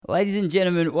Ladies and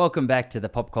gentlemen, welcome back to the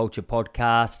Pop Culture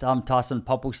Podcast. I'm Tyson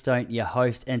Popplestone, your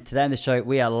host, and today on the show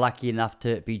we are lucky enough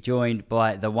to be joined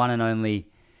by the one and only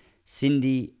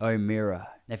Cyndi O'Meara.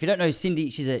 Now, if you don't know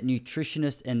Cyndi, she's a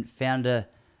nutritionist and founder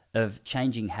of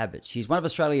Changing Habits. She's one of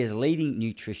Australia's leading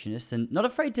nutritionists and not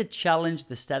afraid to challenge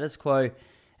the status quo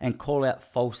and call out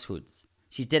falsehoods.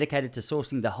 She's dedicated to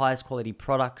sourcing the highest quality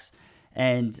products,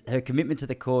 and her commitment to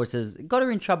the cause has got her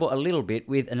in trouble a little bit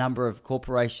with a number of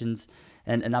corporations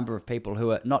and a number of people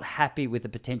who are not happy with the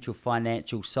potential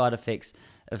financial side effects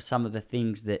of some of the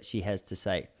things that she has to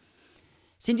say.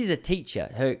 Cyndi's a teacher.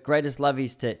 Her greatest love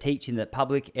is to teach in the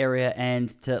public area and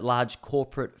to large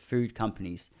corporate food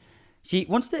companies. She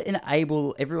wants to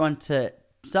enable everyone to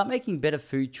start making better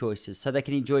food choices so they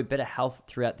can enjoy better health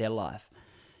throughout their life.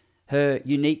 Her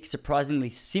unique, surprisingly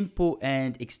simple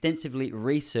and extensively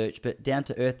researched but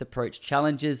down-to-earth approach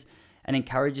challenges and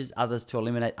encourages others to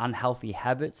eliminate unhealthy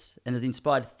habits and has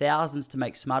inspired thousands to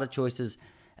make smarter choices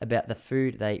about the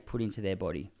food they put into their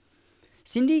body.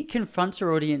 Cyndi confronts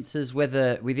her audiences,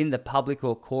 whether within the public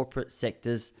or corporate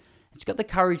sectors. She's got the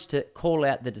courage to call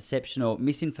out the deception or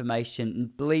misinformation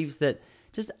and believes that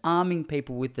just arming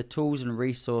people with the tools and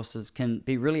resources can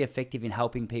be really effective in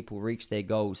helping people reach their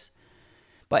goals.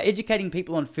 By educating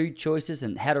people on food choices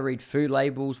and how to read food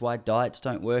labels, why diets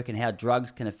don't work, and how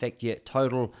drugs can affect your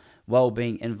total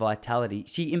well-being and vitality,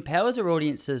 she empowers her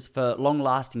audiences for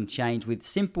long-lasting change with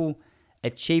simple,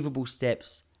 achievable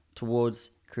steps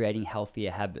towards creating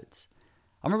healthier habits.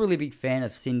 I'm a really big fan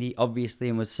of Cyndi, obviously,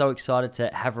 and was so excited to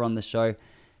have her on the show.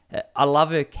 I love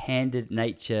her candid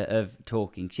nature of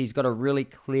talking. She's got a really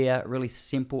clear, really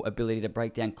simple ability to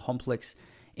break down complex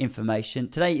information.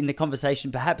 Today in the conversation,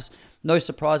 perhaps no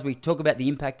surprise, we talk about the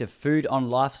impact of food on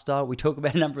lifestyle. We talk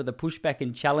about a number of the pushback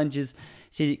and challenges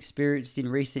she's experienced in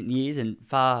recent years and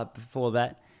far before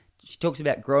that. She talks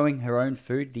about growing her own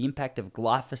food, the impact of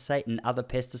glyphosate and other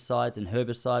pesticides and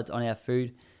herbicides on our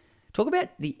food. Talk about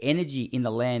the energy in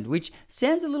the land, which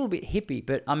sounds a little bit hippie,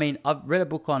 but I mean, I've read a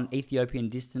book on Ethiopian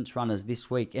distance runners this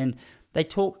week, and they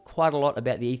talk quite a lot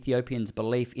about the Ethiopians'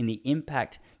 belief in the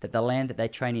impact that the land that they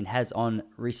train in has on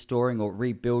restoring or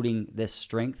rebuilding their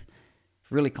strength.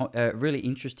 Really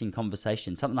interesting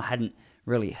conversation, something I hadn't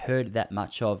really heard that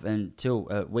much of until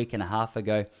a week and a half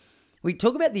ago. We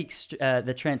talk about the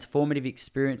transformative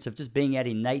experience of just being out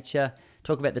in nature,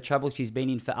 talk about the trouble she's been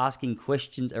in for asking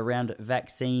questions around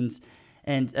vaccines,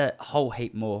 and a whole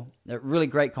heap more. A really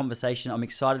great conversation. I'm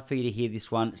excited for you to hear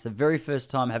this one. It's the very first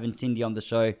time having Cyndi on the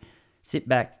show. Sit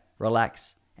back,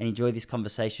 relax, and enjoy this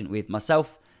conversation with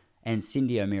myself and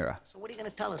Cyndi O'Meara. So what are you going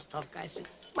to tell us, tough guys?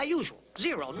 My usual.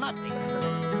 Zero, nothing.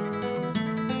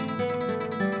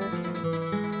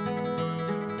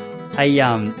 Hey,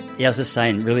 I was just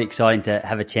saying, really exciting to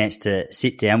have a chance to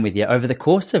sit down with you. Over the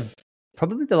course of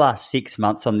probably the last 6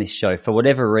 months on this show, for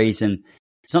whatever reason,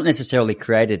 it's not necessarily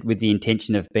created with the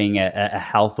intention of being a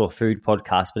health or food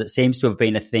podcast, but it seems to have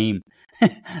been a theme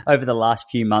over the last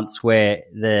few months where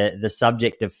the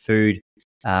subject of food,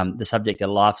 the subject of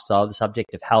lifestyle, the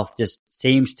subject of health just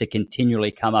seems to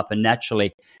continually come up, and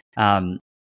naturally in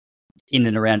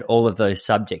and around all of those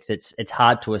subjects, it's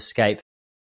hard to escape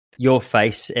your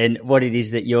face and what it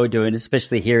is that you're doing,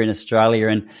 especially here in Australia.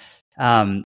 And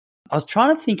I was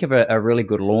trying to think of a really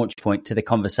good launch point to the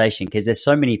conversation because there's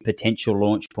so many potential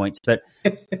launch points, but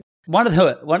one of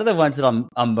the ones that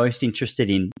I'm most interested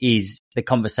in is the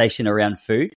conversation around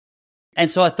food. And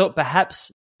so I thought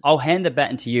perhaps I'll hand the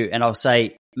baton to you and I'll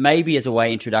say, maybe as a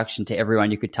way introduction to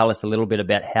everyone, you could tell us a little bit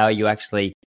about how you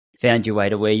actually found your way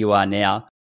to where you are now.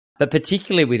 But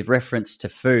particularly with reference to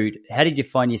food, how did you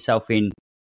find yourself in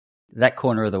that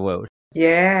corner of the world?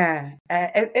 Yeah,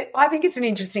 I think it's an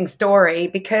interesting story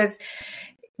because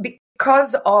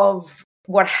of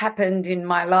what happened in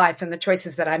my life and the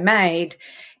choices that I made,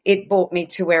 it brought me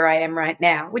to where I am right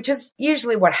now, which is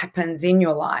usually what happens in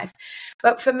your life.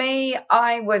 But for me,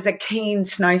 I was a keen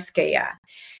snow skier.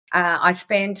 I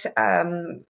spent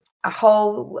a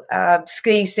whole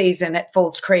ski season at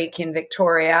Falls Creek in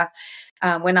Victoria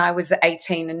when I was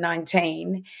 18 and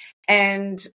 19.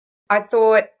 And I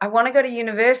thought, I want to go to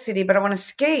university, but I want to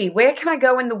ski. Where can I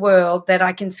go in the world that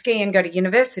I can ski and go to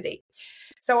university?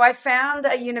 So I found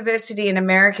a university in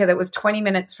America that was 20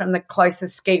 minutes from the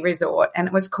closest ski resort, and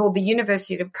it was called the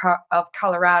University of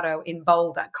Colorado in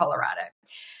Boulder, Colorado.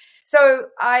 So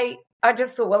I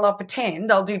just thought, well, I'll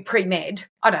pretend I'll do pre-med.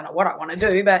 I don't know what I want to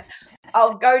do, but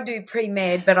I'll go do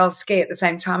pre-med, but I'll ski at the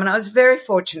same time. And I was very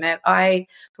fortunate. I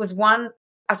was one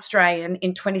Australian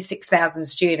in 26,000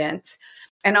 students.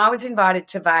 And I was invited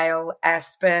to Vale,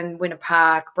 Aspen, Winter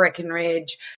Park,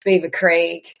 Breckenridge, Beaver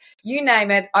Creek, you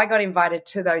name it. I got invited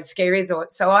to those ski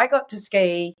resorts. So I got to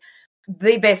ski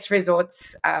the best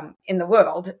resorts in the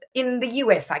world, in the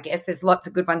US, I guess. There's lots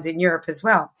of good ones in Europe as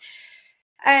well.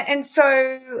 And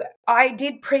so I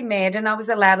did pre-med and I was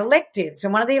allowed electives.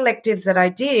 And one of the electives that I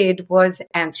did was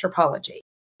anthropology.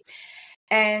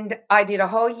 And I did a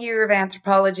whole year of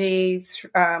anthropology,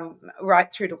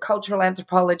 right through to cultural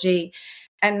anthropology,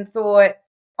 and thought,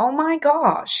 oh my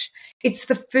gosh, it's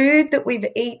the food that we've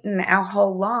eaten our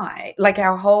whole life, like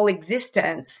our whole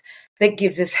existence, that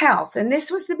gives us health. And this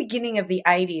was the beginning of the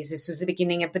 80s. This was the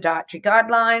beginning of the dietary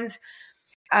guidelines.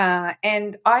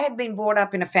 And I had been brought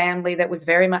up in a family that was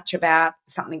very much about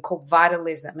something called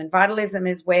vitalism. And vitalism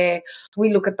is where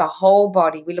we look at the whole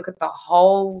body. We look at the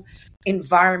whole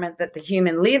environment that the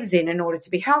human lives in order to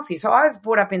be healthy. So I was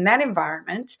brought up in that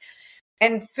environment,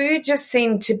 and food just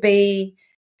seemed to be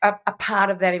a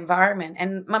part of that environment.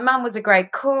 And my mum was a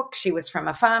great cook. She was from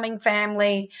a farming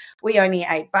family. We only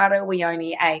ate butter. We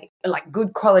only ate like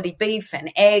good quality beef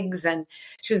and eggs. And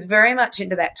she was very much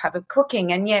into that type of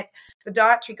cooking. And yet the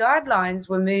dietary guidelines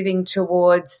were moving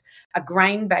towards a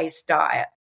grain-based diet.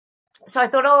 So I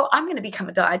thought, oh, I'm going to become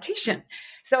a dietitian.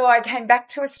 So I came back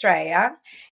to Australia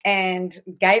and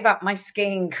gave up my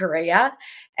skiing career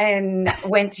and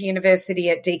went to university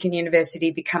at Deakin University,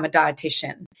 become a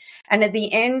dietitian. And at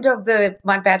the end of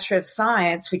my Bachelor of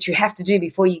Science, which you have to do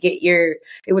before you get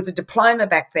it was a diploma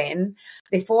back then.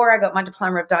 Before I got my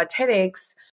diploma of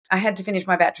dietetics, I had to finish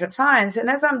my Bachelor of Science. And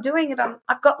as I'm doing it,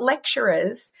 I've got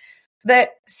lecturers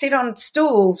that sit on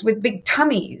stools with big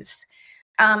tummies,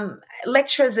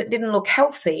 lecturers that didn't look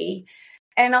healthy.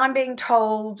 And I'm being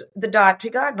told the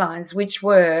dietary guidelines, which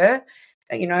were,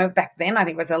 back then, I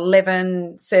think it was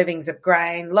 11 servings of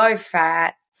grain, low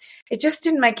fat. It just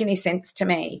didn't make any sense to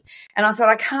me. And I thought,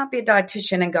 I can't be a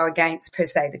dietitian and go against, per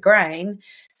se, the grain.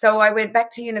 So I went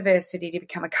back to university to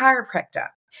become a chiropractor.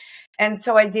 And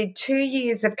so I did 2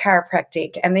 years of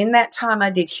chiropractic. And in that time, I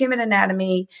did human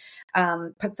anatomy,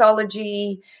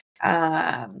 pathology,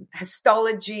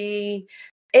 histology,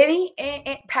 any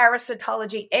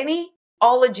parasitology, any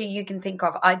ology you can think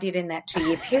of, I did in that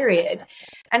 2-year period.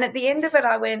 And at the end of it,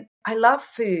 I went, I love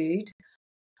food.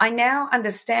 I now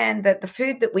understand that the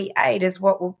food that we ate is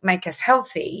what will make us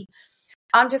healthy.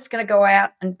 I'm just going to go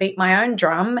out and beat my own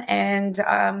drum. And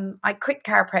I quit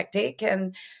chiropractic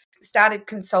and started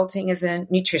consulting as a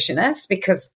nutritionist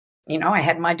because, I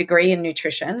had my degree in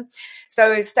nutrition.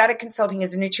 So I started consulting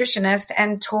as a nutritionist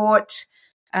and taught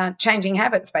changing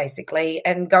habits, basically,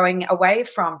 and going away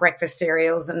from breakfast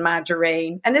cereals and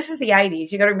margarine. And this is the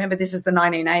 80s. You got to remember, this is the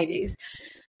 1980s.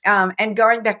 And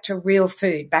going back to real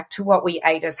food, back to what we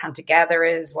ate as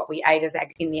hunter-gatherers, what we ate as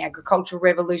in the agricultural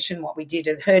revolution, what we did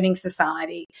as herding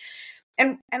society.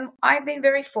 And I've been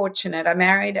very fortunate. I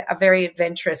married a very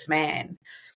adventurous man.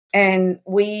 And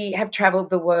we have traveled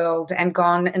the world and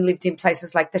gone and lived in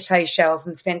places like the Seychelles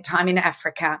and spent time in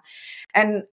Africa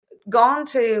and gone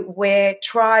to where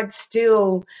tribes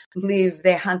still live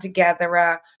their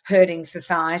hunter-gatherer herding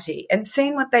society and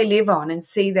seen what they live on and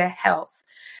see their health,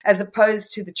 as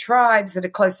opposed to the tribes that are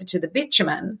closer to the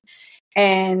bitumen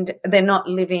and they're not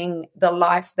living the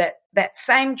life that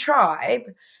same tribe,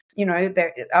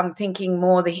 I'm thinking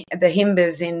more the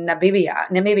Himbas in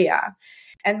Namibia,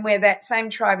 and where that same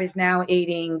tribe is now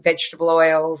eating vegetable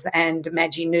oils and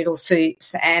Maggi noodle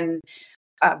soups and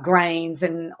grains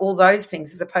and all those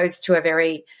things, as opposed to a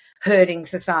very herding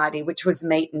society, which was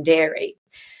meat and dairy.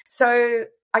 So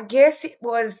I guess it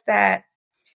was that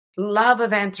love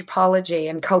of anthropology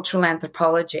and cultural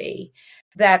anthropology,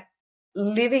 that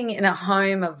living in a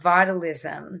home of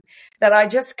vitalism, that I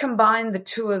just combined the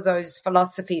two of those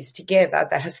philosophies together,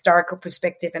 that historical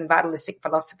perspective and vitalistic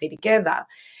philosophy together.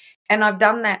 And I've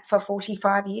done that for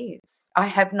 45 years. I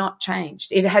have not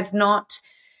changed. It has not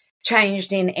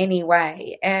changed in any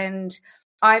way. And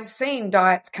I've seen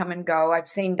diets come and go. I've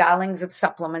seen darlings of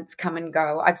supplements come and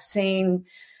go. I've seen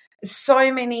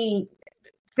so many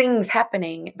things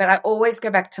happening, but I always go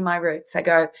back to my roots. I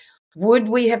go, would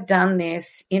we have done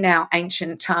this in our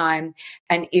ancient time?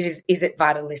 And is it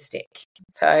vitalistic?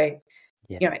 So,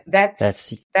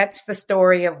 that's the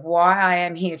story of why I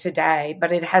am here today,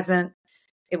 but it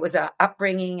was an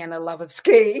upbringing and a love of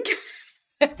skiing.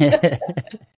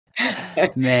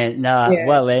 Man,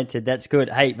 well answered. That's good.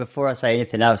 Hey, before I say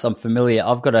anything else, I'm familiar.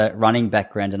 I've got a running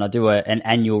background and I do an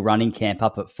annual running camp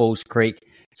up at Falls Creek.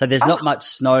 So there's not much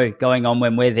snow going on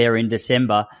when we're there in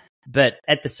December, but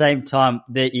at the same time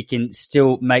that you can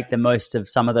still make the most of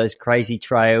some of those crazy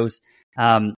trails.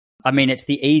 I mean, it's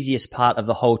the easiest part of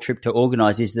the whole trip to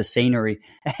organise is the scenery.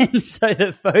 And so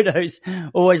the photos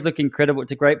always look incredible.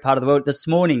 It's a great part of the world. This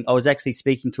morning, I was actually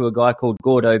speaking to a guy called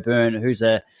Gordo Byrne, who's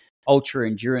a ultra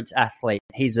endurance athlete.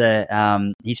 He's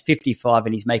 55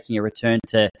 and he's making a return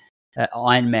to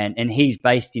Ironman, and he's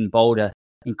based in Boulder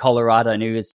in Colorado, and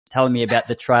he was telling me about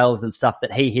the trails and stuff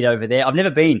that he hit over there. I've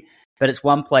never been, but it's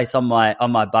one place on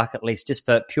my bucket list just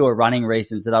for pure running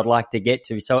reasons that I'd like to get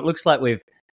to. So it looks like we've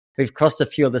crossed a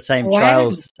few of the same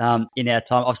trails in our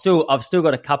time. I've still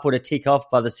got a couple to tick off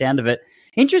by the sound of it.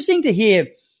 Interesting to hear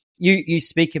you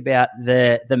speak about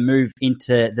the move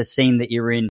into the scene that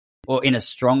you're in, or in a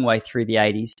strong way through the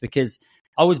 80s, because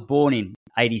I was born in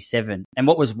 87. And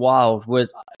what was wild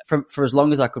was for as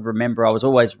long as I could remember, I was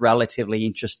always relatively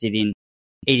interested in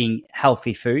eating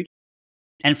healthy food.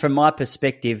 And from my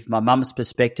perspective, my mum's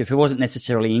perspective, who wasn't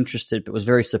necessarily interested but was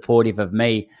very supportive of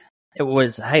me, it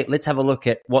was, hey, let's have a look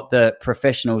at what the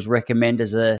professionals recommend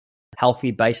as a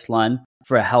healthy baseline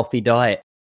for a healthy diet.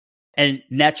 And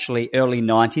naturally, early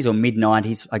 90s or mid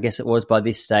 90s, I guess it was by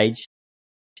this stage,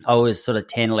 I was sort of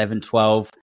 10, 11, 12.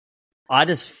 I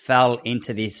just fell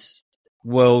into this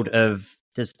world of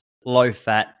just low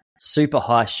fat, super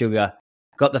high sugar,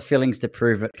 got the fillings to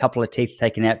prove it, a couple of teeth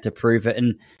taken out to prove it.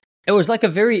 And it was like a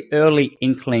very early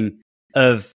inkling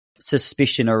of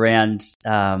suspicion around,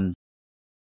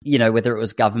 whether it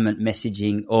was government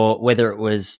messaging or whether it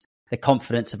was the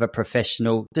confidence of a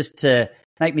professional, just to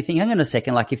make me think, hang on a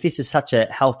second, like if this is such a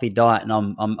healthy diet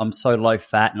and I'm so low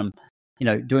fat and I'm,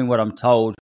 doing what I'm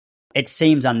told, it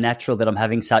seems unnatural that I'm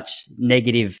having such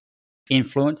negative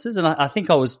influences. And I think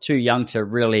I was too young to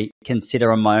really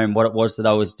consider on my own what it was that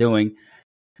I was doing.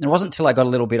 And it wasn't until I got a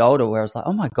little bit older where I was like,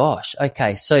 oh my gosh,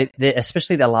 okay. So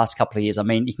especially the last couple of years, I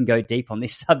mean, you can go deep on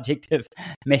this subject of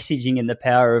messaging and the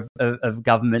power of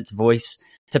government's voice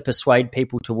to persuade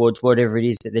people towards whatever it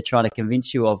is that they're trying to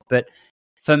convince you of. But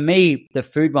for me, the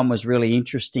food one was really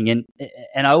interesting. And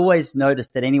I always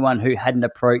noticed that anyone who had an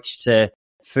approach to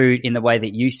food in the way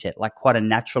that you said, like quite a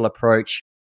natural approach,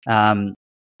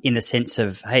 in the sense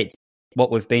of, hey, it's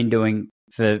what we've been doing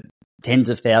for tens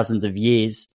of thousands of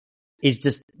years, is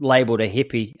just labeled a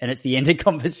hippie and it's the end of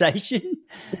conversation.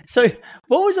 So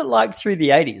what was it like through the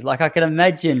 80s? Like I can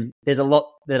imagine there's a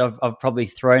lot that I've probably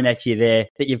thrown at you there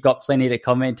that you've got plenty to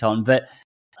comment on. But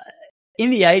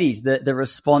in the 80s, the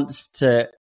response to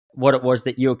what it was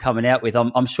that you were coming out with,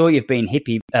 I'm sure you've been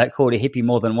called a hippie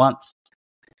more than once.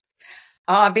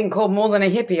 Oh, I've been called more than a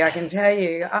hippie, I can tell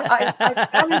you.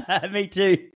 Me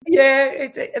too. Yeah,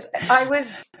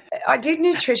 I did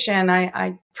nutrition.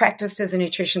 I practiced as a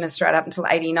nutritionist right up until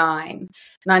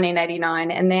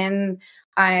 1989. And then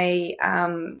I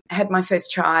had my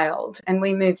first child and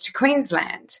we moved to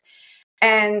Queensland.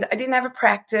 And I didn't have a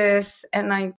practice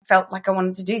and I felt like I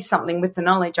wanted to do something with the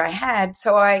knowledge I had.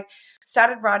 So I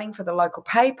started writing for the local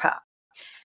paper.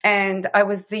 And I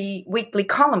was the weekly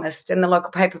columnist in the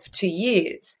local paper for 2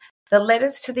 years. The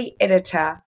letters to the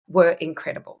editor were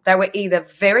incredible. They were either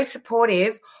very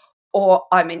supportive or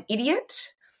I'm an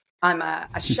idiot, I'm a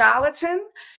charlatan,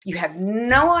 you have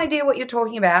no idea what you're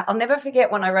talking about. I'll never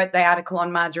forget when I wrote the article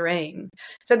on margarine.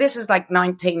 So this is like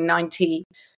 1990,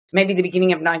 maybe the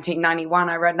beginning of 1991.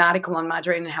 I wrote an article on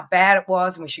margarine and how bad it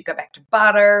was and we should go back to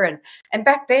butter. And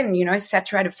back then,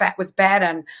 saturated fat was bad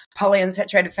and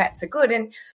polyunsaturated fats are good.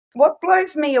 And what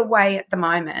blows me away at the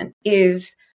moment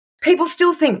is people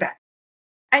still think that.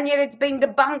 And yet it's been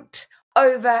debunked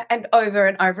over and over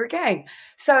and over again.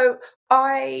 So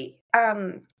I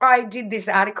did this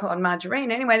article on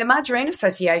margarine. Anyway, the Margarine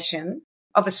Association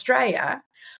of Australia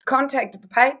contacted the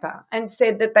paper and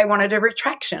said that they wanted a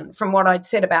retraction from what I'd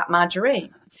said about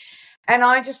margarine. And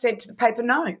I just said to the paper,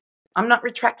 no, I'm not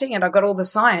retracting it. I've got all the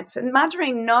science. And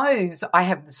margarine knows I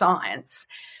have the science.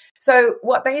 So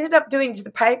what they ended up doing to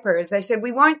the paper is they said,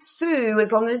 we won't sue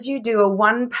as long as you do a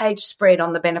 1-page spread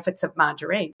on the benefits of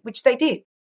margarine, which they did.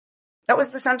 That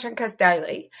was the Sunshine Coast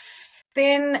Daily.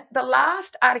 Then the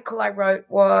last article I wrote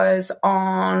was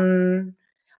on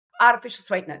artificial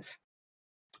sweeteners.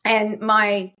 And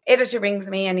my editor rings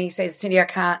me and he says, Cyndi, I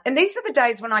can't. And these are the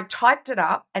days when I typed it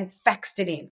up and faxed it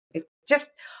in.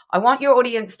 I want your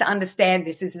audience to understand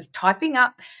this. This is typing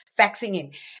up, faxing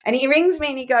in. And he rings me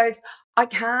and he goes, I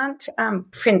can't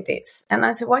print this. And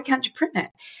I said, why can't you print it?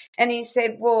 And he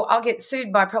said, well, I'll get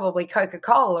sued by probably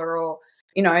Coca-Cola or,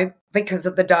 because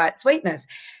of the diet sweeteners.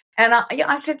 And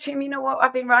I said to him, you know what,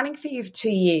 I've been writing for you for 2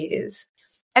 years.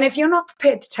 And if you're not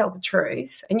prepared to tell the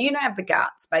truth and you don't have the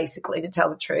guts basically to tell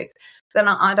the truth, then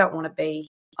I don't want to be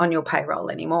on your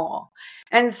payroll anymore.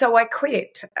 And so I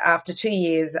quit after 2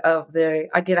 years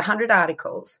I did 100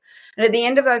 articles. And at the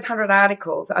end of those 100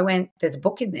 articles, I went, there's a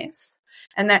book in this.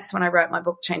 And that's when I wrote my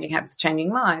book, Changing Habits, Changing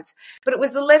Lives. But it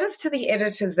was the letters to the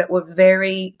editors that were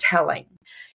very telling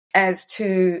as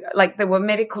to, like, there were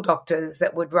medical doctors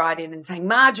that would write in and saying,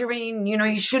 margarine,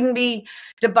 you shouldn't be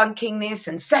debunking this,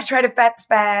 and saturated fat's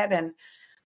bad. And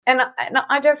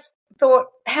I just thought,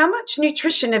 how much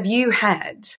nutrition have you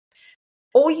had?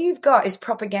 All you've got is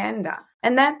propaganda.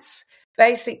 And that's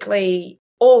basically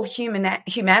all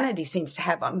humanity seems to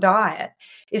have on diet,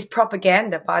 is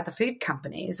propaganda by the food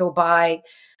companies or by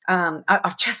I'm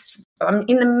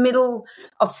in the middle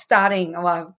of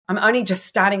I'm only just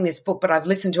starting this book, but I've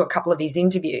listened to a couple of his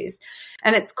interviews,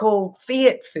 and it's called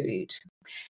Fiat Food.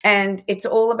 And it's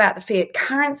all about the fiat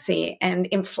currency and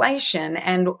inflation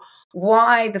and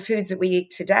why the foods that we eat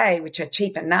today, which are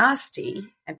cheap and nasty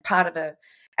and part of a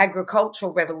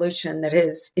agricultural revolution that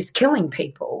is killing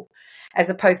people, as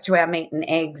opposed to our meat and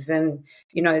eggs and,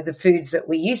 the foods that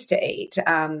we used to eat.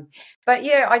 But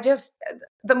yeah,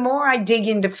 the more I dig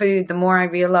into food, the more I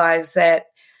realize that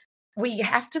we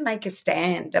have to make a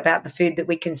stand about the food that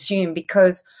we consume,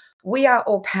 because we are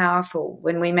all powerful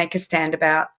when we make a stand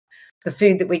about the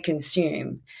food that we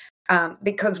consume,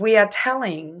 because we are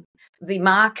telling the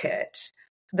market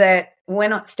that we're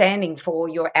not standing for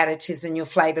your additives and your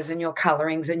flavors and your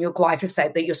colorings and your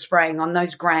glyphosate that you're spraying on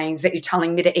those grains that you're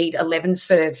telling me to eat 11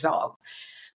 serves of.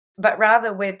 But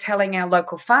rather, we're telling our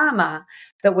local farmer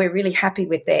that we're really happy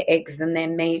with their eggs and their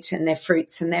meat and their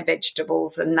fruits and their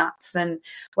vegetables and nuts and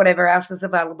whatever else is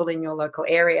available in your local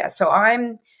area. So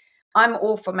I'm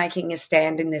all for making a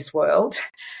stand in this world,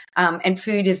 and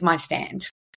food is my stand.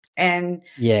 And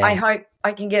Yeah. I hope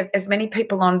I can get as many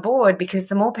people on board, because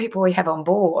the more people we have on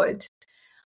board,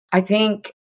 I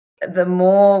think the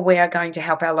more we are going to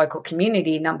help our local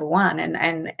community, number one,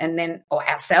 and then, or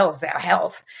ourselves, our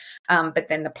health, but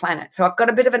then the planet. So I've got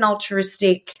a bit of an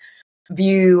altruistic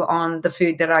view on the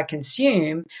food that I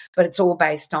consume, but it's all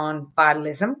based on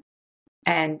vitalism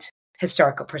and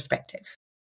historical perspective.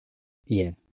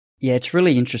 Yeah. Yeah, it's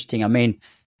really interesting. I mean,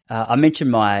 I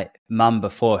mentioned my mum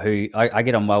before, who I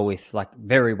get on well with, like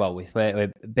very well with.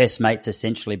 We're best mates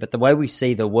essentially, but the way we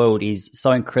see the world is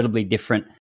so incredibly different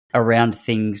around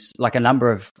things, like a number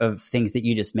of things that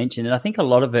you just mentioned. And I think a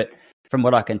lot of it, from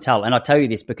what I can tell, and I tell you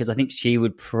this because I think she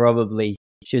was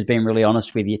being really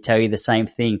honest with you, tell you the same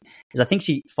thing, is I think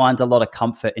she finds a lot of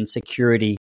comfort and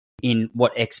security in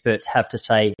what experts have to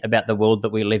say about the world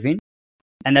that we live in.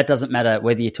 And that doesn't matter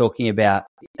whether you're talking about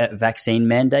vaccine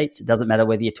mandates. It doesn't matter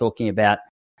whether you're talking about,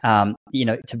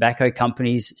 tobacco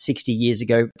companies 60 years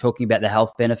ago talking about the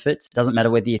health benefits. It doesn't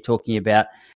matter whether you're talking about,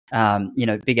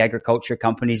 big agriculture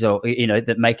companies or,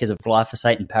 the makers of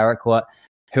glyphosate and paraquat,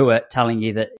 who are telling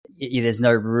you that there's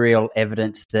no real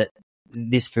evidence that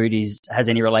this food has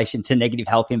any relation to negative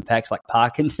health impacts like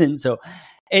Parkinson's. Or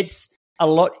it's a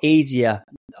lot easier,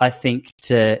 I think,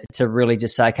 to really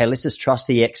just say, okay, let's just trust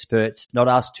the experts, not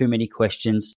ask too many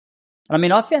questions. And I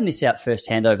mean, I found this out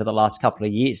firsthand over the last couple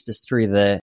of years, just through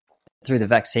the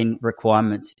vaccine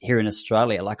requirements here in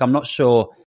Australia. Like, I'm not sure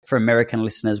for American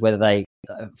listeners whether they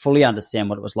fully understand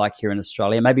what it was like here in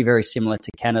Australia. Maybe very similar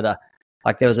to Canada.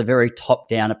 Like, there was a very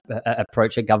top-down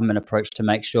approach, a government approach, to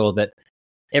make sure that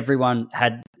everyone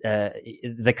had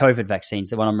the COVID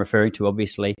vaccines, the one I'm referring to,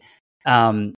 obviously.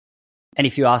 And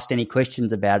if you asked any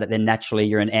questions about it, then naturally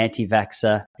you're an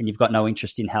anti-vaxxer and you've got no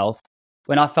interest in health.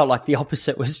 When I felt like the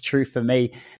opposite was true for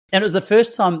me. And it was the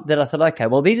first time that I thought, okay,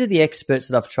 well, these are the experts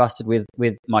that I've trusted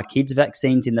with my kids'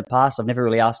 vaccines in the past. I've never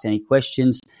really asked any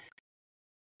questions.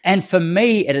 And for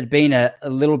me, it had been a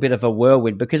little bit of a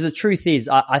whirlwind, because the truth is,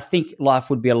 I think life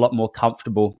would be a lot more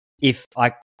comfortable if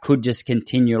I could just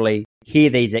continually hear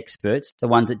these experts, the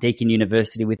ones at Deakin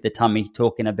University with the tummy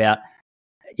talking about,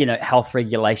 health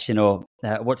regulation or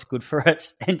what's good for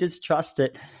us, and just trust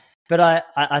it. But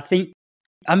I think,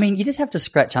 you just have to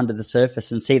scratch under the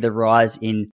surface and see the rise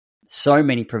in so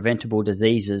many preventable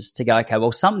diseases to go, okay,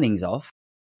 well, something's off.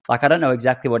 Like, I don't know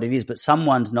exactly what it is, but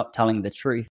someone's not telling the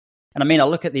truth. And I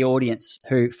look at the audience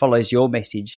who follows your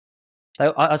message.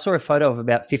 I saw a photo of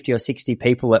about 50 or 60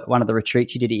 people at one of the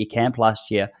retreats you did at your camp last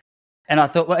year. And I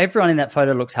thought, well, everyone in that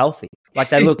photo looks healthy. Like,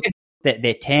 they look,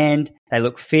 they're tanned, they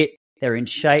look fit, they're in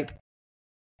shape.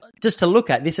 Just to look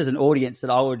at this as an audience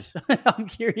that I'm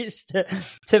curious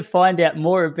to find out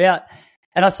more about.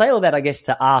 And I say all that, I guess,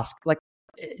 to ask, like,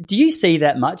 do you see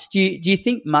that much? Do you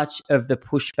think much of the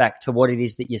pushback to what it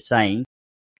is that you're saying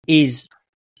is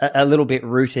a little bit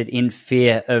rooted in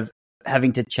fear of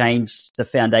having to change the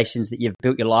foundations that you've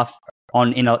built your life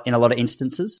on in a lot of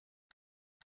instances?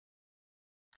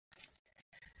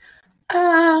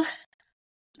 Uh,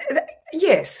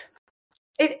 yes,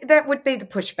 that would be the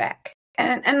pushback.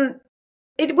 And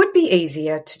it would be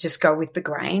easier to just go with the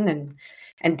grain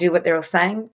and do what they're all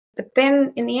saying. But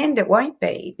then in the end, it won't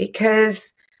be,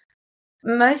 because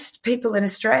most people in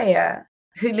Australia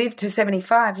who live to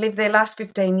 75 live their last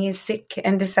 15 years sick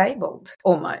and disabled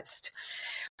almost.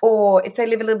 Or if they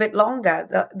live a little bit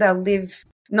longer, they'll live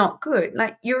not good.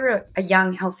 Like, you're a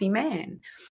young, healthy man.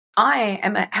 I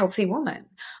am a healthy woman.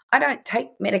 I don't take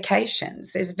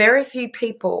medications. There's very few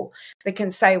people that can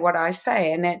say what I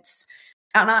say. And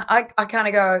I kind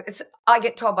of go, I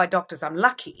get told by doctors I'm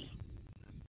lucky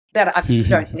that I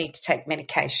don't need to take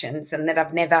medications, and that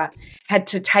I've never had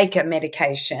to take a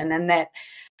medication, and that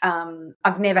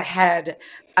I've never had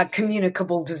a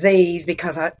communicable disease,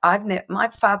 because my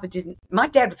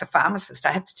dad was a pharmacist,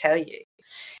 I have to tell you.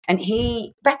 And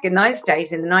back in those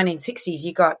days, in the 1960s,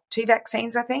 you got 2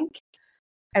 vaccines, I think,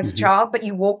 as a child, but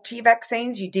you walked to your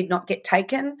vaccines. You did not get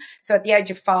taken. So at the age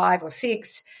of 5 or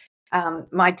 6,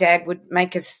 my dad would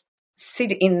make us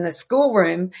sit in the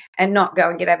schoolroom and not go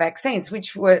and get our vaccines,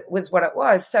 which was what it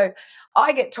was. So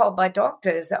I get told by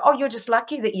doctors that, oh, you're just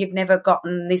lucky that you've never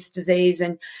gotten this disease,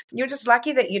 and you're just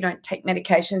lucky that you don't take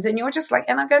medications, and you're just like,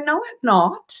 and I go, no, I'm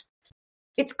not.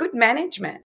 It's good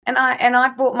management. And I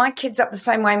brought my kids up the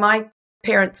same way my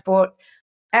parents brought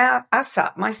us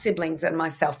up, my siblings and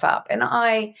myself up. And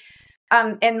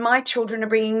and my children are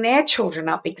bringing their children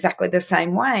up exactly the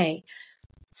same way.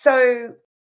 So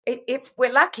if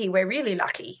we're lucky, we're really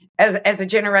lucky as a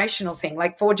generational thing,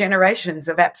 like 4 generations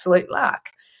of absolute luck.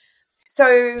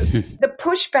 So the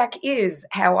pushback is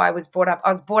how I was brought up.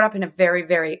 I was brought up in a very,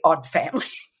 very odd family.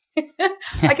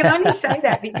 I can only say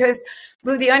that because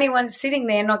we were the only ones sitting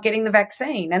there not getting the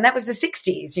vaccine. And that was the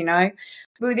 60s, you know.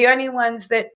 We were the only ones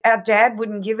that our dad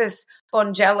wouldn't give us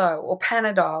Bonjelo or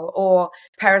Panadol or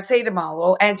paracetamol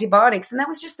or antibiotics. And that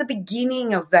was just the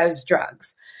beginning of those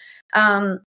drugs.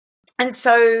 And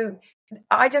so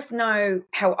I just know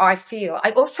how I feel.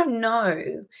 I also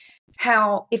know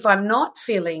how, if I'm not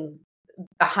feeling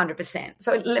 100%.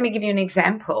 So let me give you an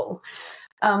example.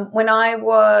 When I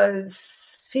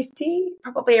was 50,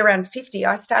 probably around 50,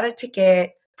 I started to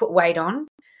put weight on.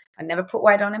 I never put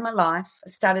weight on in my life. I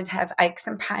started to have aches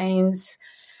and pains.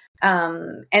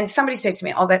 And somebody said to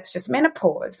me, oh, that's just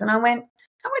menopause. And I went,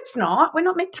 no, it's not. We're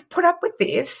not meant to put up with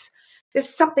this. There's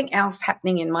something else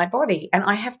happening in my body, and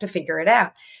I have to figure it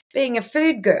out. Being a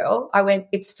food girl, I went,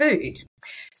 it's food.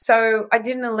 So I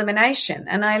did an elimination,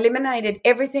 and I eliminated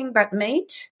everything but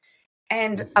meat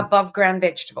and above ground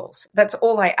vegetables. That's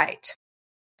all I ate.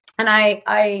 And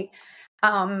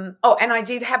and I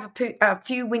did have a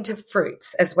few winter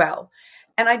fruits as well.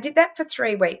 And I did that for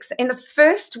 3 weeks. In the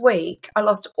first week, I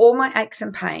lost all my aches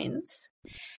and pains,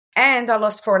 and I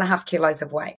lost 4.5 kilos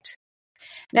of weight.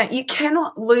 Now, you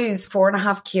cannot lose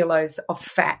 4.5 kilos of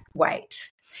fat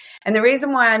weight. And the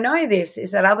reason why I know this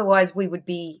is that otherwise we would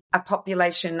be a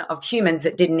population of humans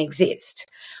that didn't exist.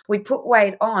 We put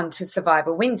weight on to survive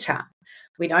a winter.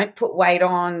 We don't put weight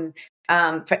on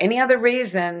for any other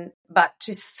reason but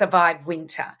to survive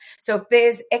winter. So if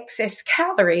there's excess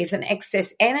calories and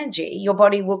excess energy, your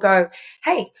body will go,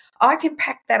 hey, I can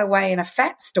pack that away in a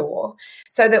fat store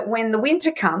so that when the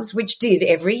winter comes, which did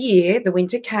every year, the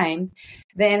winter came,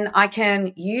 then I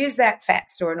can use that fat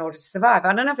store in order to survive.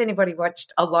 I don't know if anybody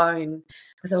watched Alone.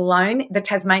 Was it Alone? The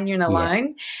Tasmanian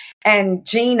Alone? Yeah. And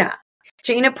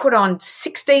Gina put on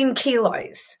 16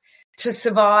 kilos to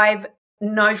survive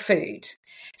no food.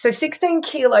 So 16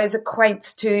 kilos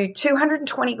equates to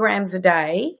 220 grams a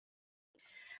day.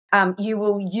 You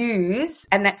will use,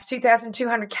 and that's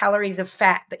 2,200 calories of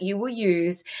fat that you will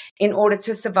use in order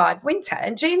to survive winter.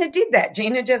 And Gina did that.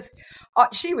 Gina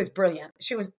she was brilliant.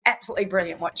 She was absolutely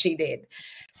brilliant what she did.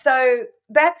 So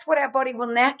that's what our body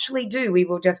will naturally do. We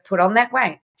will just put on that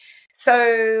weight.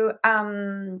 So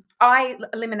I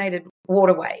eliminated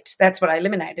water weight. That's what I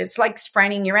eliminated. It's like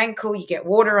spraining your ankle. You get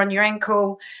water on your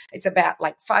ankle. It's about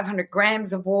like 500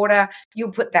 grams of water.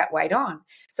 You'll put that weight on.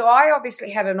 So I obviously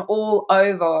had an all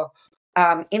over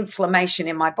inflammation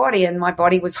in my body, and my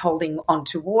body was holding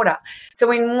onto water.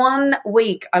 So in 1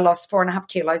 week, I lost 4.5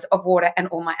 kilos of water and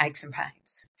all my aches and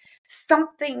pains.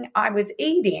 Something I was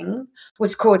eating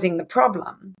was causing the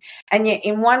problem. And yet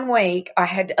in 1 week, I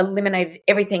had eliminated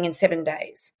everything in 7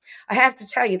 days. I have to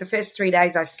tell you, the first 3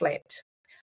 days I slept.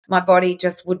 My body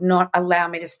just would not allow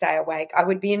me to stay awake. I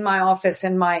would be in my office,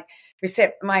 and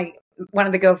one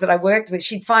of the girls that I worked with,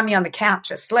 she'd find me on the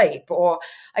couch asleep, or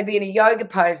I'd be in a yoga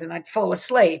pose and I'd fall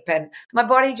asleep. And my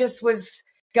body just was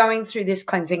going through this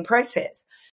cleansing process.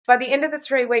 By the end of the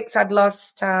 3 weeks, I'd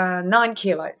lost 9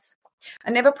 kilos.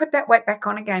 I never put that weight back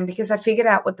on again because I figured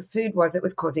out what the food was that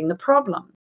was causing the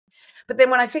problem. But then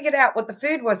when I figured out what the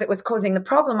food was that was causing the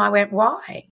problem, I went,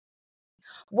 why?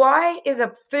 Why is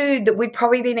a food that we've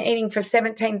probably been eating for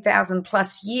 17,000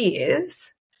 plus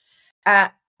years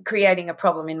creating a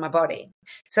problem in my body?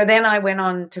 So then I went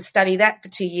on to study that for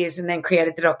 2 years and then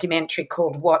created the documentary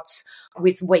called What's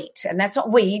with Wheat. And that's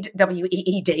not weed,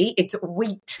 W-E-E-D, it's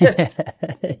wheat.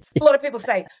 A lot of people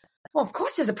say, well, of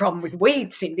course there's a problem with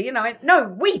weed, Cyndi. And I went, no,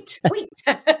 wheat. So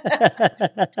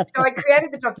I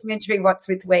created the documentary What's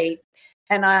with Wheat.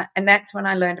 And that's when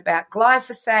I learned about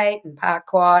glyphosate and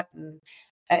paraquat and,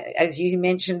 as you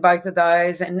mentioned, both of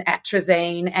those, and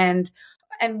atrazine and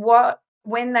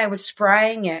when they were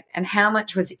spraying it and how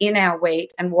much was in our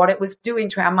wheat and what it was doing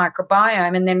to our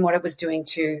microbiome and then what it was doing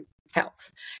to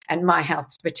health and my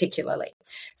health particularly.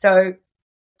 So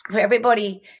for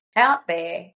everybody out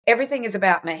there, everything is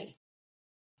about me.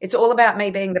 It's all about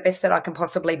me being the best that I can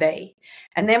possibly be.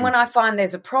 And then when I find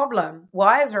there's a problem,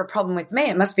 why is there a problem with me?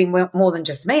 It must be more than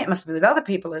just me. It must be with other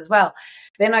people as well.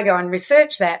 Then I go and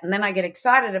research that, and then I get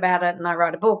excited about it, and I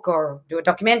write a book or do a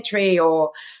documentary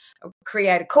or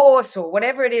create a course or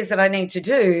whatever it is that I need to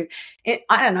do.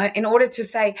 I don't know, in order to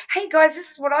say, hey, guys, this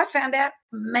is what I found out.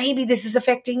 Maybe this is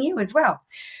affecting you as well.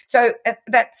 So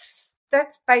that's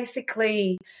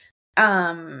basically,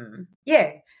 how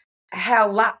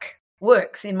luck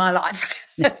works in my life.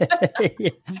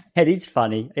 It is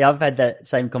funny. I've had that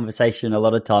same conversation a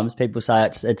lot of times. People say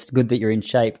it's good that you're in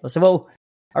shape. I said, well,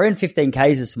 I ran 15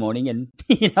 Ks this morning and,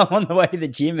 I'm on the way to the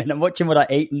gym and I'm watching what I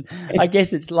eat. And I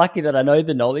guess it's lucky that I know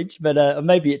the knowledge, but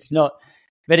maybe it's not.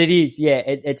 But it is,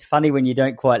 it's funny when you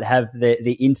don't quite have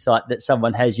the insight that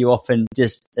someone has. You often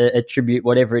just attribute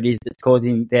whatever it is that's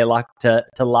causing their luck to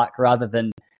luck rather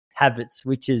than habits,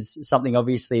 which is something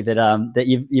obviously that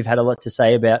you've had a lot to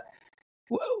say about.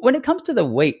 When it comes to the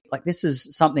wheat, like this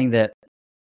is something that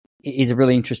is a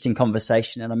really interesting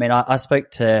conversation. And I mean, I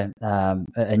spoke to a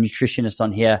nutritionist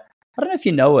on here. I don't know if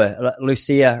you know her,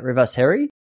 Lucia Rivas-Herry.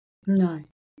 No.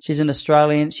 She's an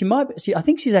Australian. I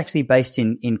think she's actually based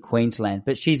in Queensland,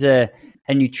 but she's a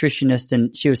nutritionist,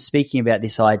 and she was speaking about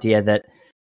this idea that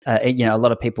a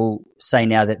lot of people say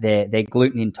now that they're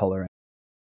gluten intolerant.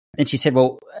 And she said,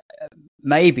 well,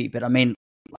 maybe, but I mean,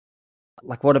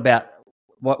 like, what about?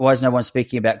 Why is no one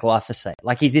speaking about glyphosate?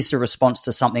 Like, is this a response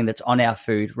to something that's on our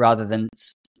food rather than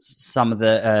some of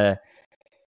the,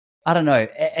 I don't know.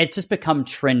 It's just become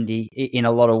trendy in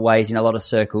a lot of ways, in a lot of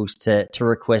circles to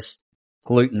request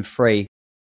gluten-free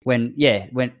when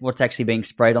what's actually being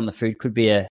sprayed on the food could be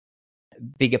a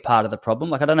bigger part of the problem.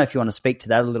 Like, I don't know if you want to speak to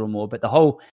that a little more, but the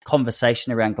whole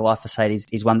conversation around glyphosate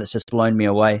is one that's just blown me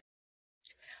away.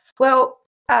 Well,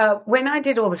 when I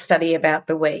did all the study about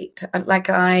the wheat,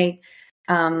 I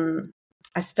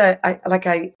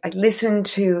listened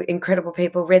to incredible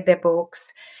people, read their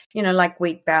books, like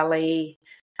Wheat Valley,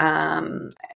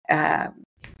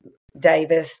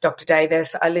 Davis, Dr.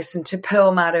 Davis. I listened to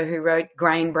Perlmutter, who wrote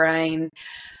Grain Brain.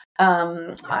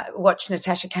 I watched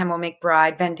Natasha Campbell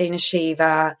McBride, Vandana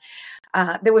Shiva.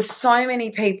 There were so many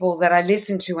people that I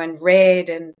listened to and read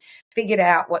and figured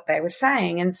out what they were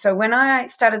saying. And so when I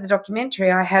started the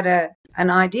documentary, I had an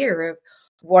idea of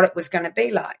what it was going to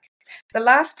be like. The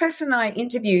last person I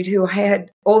interviewed who I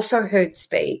had also heard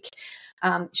speak,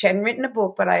 she hadn't written a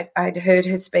book, but I'd heard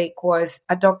her speak, was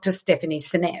a Dr. Stephanie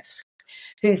Seneff,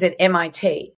 who's at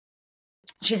MIT.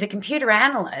 She's a computer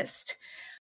analyst,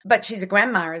 but she's a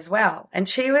grandma as well. And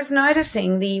she was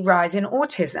noticing the rise in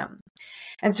autism.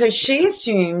 And so she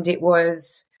assumed it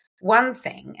was one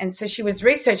thing. And so she was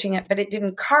researching it, but it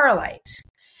didn't correlate.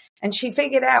 And she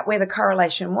figured out where the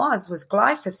correlation was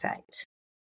glyphosate.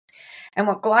 And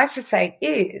what glyphosate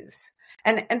is,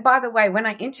 and by the way, when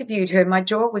I interviewed her, my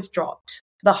jaw was dropped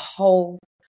the whole,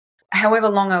 however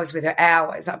long I was with her,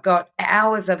 hours. I've got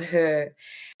hours of her.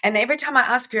 And every time I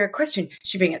ask her a question,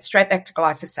 she'd bring it straight back to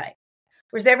glyphosate.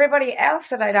 Whereas everybody else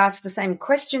that I'd asked the same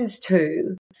questions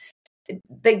to,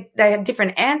 they had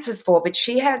different answers for, but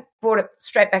she had brought it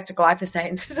straight back to glyphosate.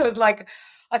 And so it was like,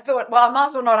 I thought, well, I might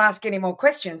as well not ask any more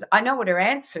questions. I know what her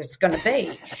answer is going to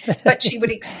be, but she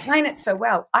would explain it so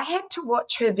well. I had to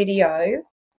watch her video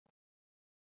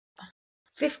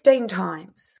 15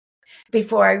 times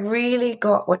before I really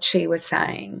got what she was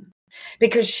saying,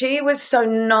 because she was so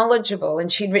knowledgeable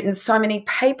and she'd written so many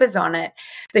papers on it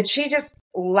that she just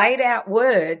laid out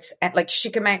words at like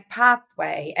shikimate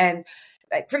pathway and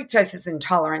like fructose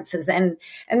intolerances and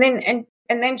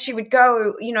then she would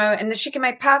go, and the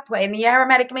shikimate pathway and the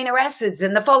aromatic amino acids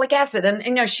and the folic acid. And,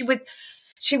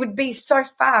 she would be so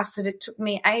fast that it took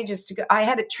me ages to go. I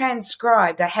had it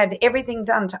transcribed. I had everything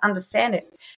done to understand it.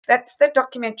 That's the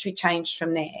documentary changed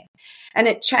from there. And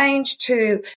it changed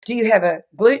to, do you have a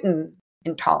gluten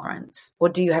intolerance or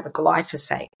do you have a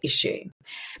glyphosate issue?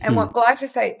 And what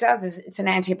glyphosate does is it's an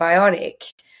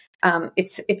antibiotic.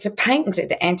 It's a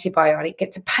patented antibiotic.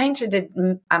 It's a patented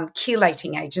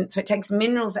chelating agent, so it takes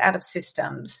minerals out of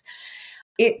systems.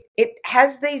 It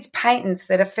has these patents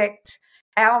that affect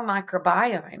our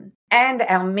microbiome and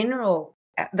our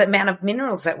the amount of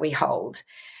minerals that we hold.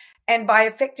 And by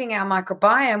affecting our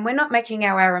microbiome, we're not making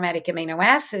our aromatic amino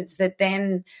acids that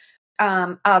then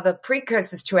are the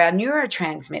precursors to our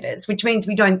neurotransmitters, which means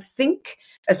we don't think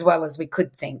as well as we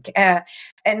could think.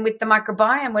 And with the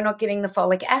microbiome, we're not getting the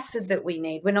folic acid that we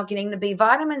need. We're not getting the B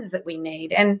vitamins that we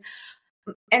need. And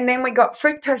then we got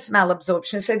fructose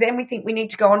malabsorption. So then we think we need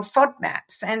to go on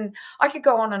FODMAPs. And I could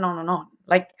go on and on and on.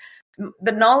 Like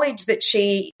the knowledge that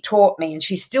she taught me, and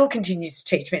she still continues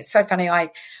to teach me. It's so funny. I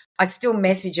still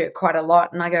message her quite a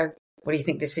lot, and I go, what do you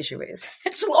think this issue is?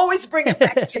 She'll always bring it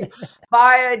back to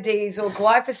biodiesel,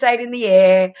 glyphosate in the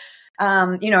air.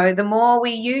 The more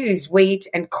we use wheat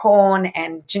and corn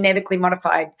and genetically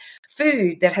modified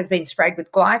food that has been sprayed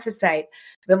with glyphosate,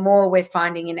 the more we're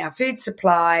finding in our food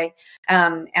supply.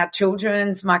 Our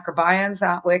children's microbiomes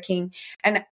aren't working.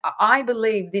 And I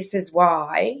believe this is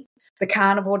why the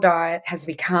carnivore diet has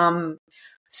become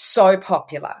so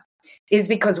popular, is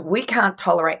because we can't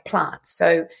tolerate plants.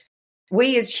 So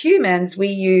we as humans, we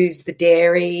use the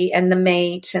dairy and the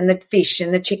meat and the fish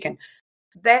and the chicken.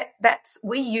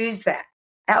 We use that.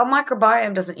 Our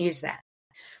microbiome doesn't use that.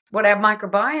 What our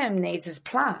microbiome needs is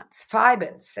plants,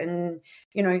 fibers, and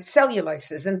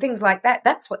celluloses and things like that.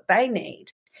 That's what they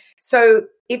need. So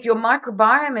if your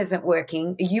microbiome isn't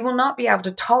working, you will not be able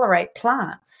to tolerate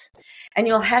plants, and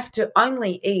you'll have to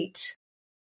only eat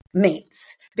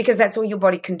meats because that's all your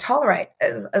body can tolerate.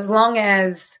 As long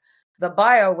as the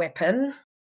bioweapon,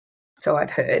 so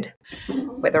I've heard,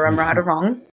 whether I'm right or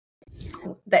wrong,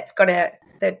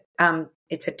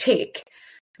 it's a tick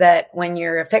that when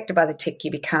you're affected by the tick,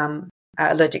 you become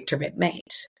allergic to red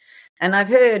meat. And I've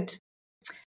heard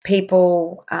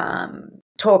people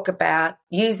talk about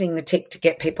using the tick to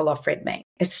get people off red meat.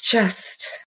 It's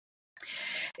just,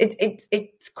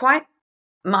 it's quite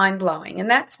mind-blowing. And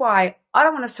that's why I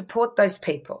don't want to support those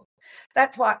people.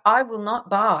 That's why I will not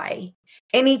buy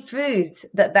any foods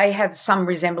that they have some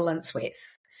resemblance with.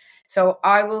 So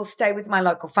I will stay with my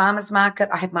local farmers market.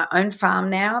 I have my own farm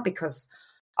now because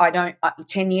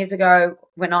 10 years ago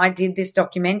when I did this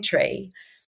documentary,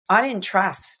 I didn't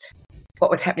trust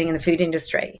what was happening in the food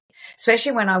industry,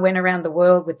 especially when I went around the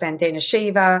world with Vandana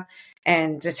Shiva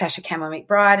and Natasha Campbell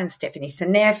McBride and Stephanie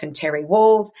Seneff and Terry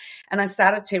Walls. And I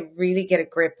started to really get a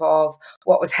grip of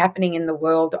what was happening in the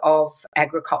world of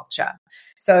agriculture.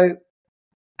 So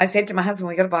I said to my husband,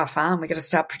 we got to buy a farm. We got to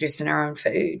start producing our own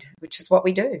food, which is what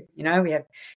we do. We have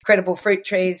incredible fruit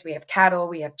trees. We have cattle.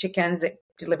 We have chickens that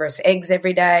deliver us eggs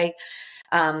every day.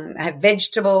 I have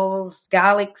vegetables,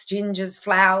 garlics, gingers,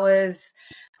 flowers,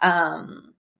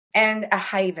 and a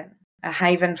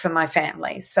haven for my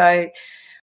family. So,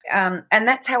 and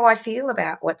that's how I feel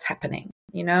about what's happening.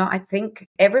 I think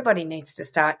everybody needs to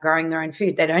start growing their own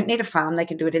food. They don't need a farm. They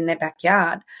can do it in their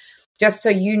backyard, just so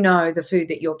you know the food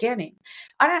that you're getting.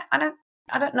 I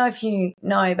don't know if you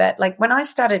know, but like when I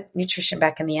started nutrition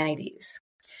back in the 80s,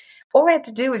 all I had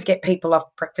to do was get people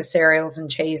off breakfast cereals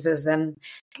and cheeses and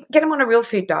get them on a real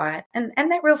food diet. And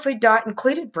that real food diet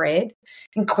included bread,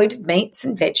 included meats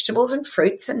and vegetables and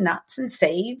fruits and nuts and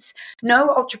seeds, no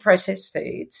ultra-processed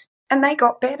foods, and they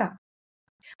got better.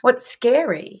 What's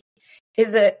scary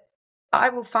is that I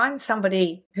will find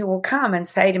somebody who will come and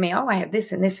say to me, oh, I have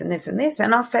this and this and this and this.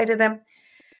 And I'll say to them,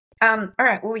 all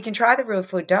right, well, we can try the real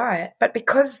food diet, but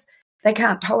because they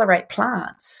can't tolerate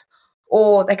plants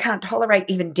or they can't tolerate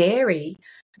even dairy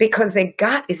because their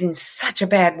gut is in such a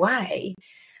bad way,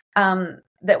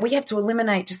 that we have to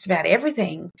eliminate just about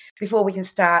everything before we can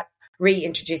start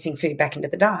reintroducing food back into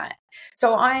the diet.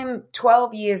 So I'm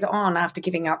 12 years on after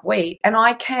giving up wheat, and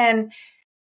I can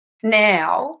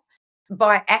now,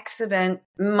 by accident,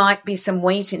 might be some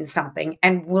wheat in something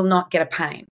and will not get a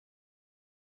pain.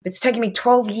 It's taken me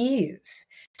 12 years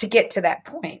to get to that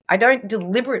point. I don't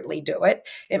deliberately do it.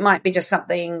 It might be just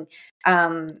something,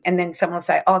 and then someone will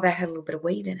say, oh, that had a little bit of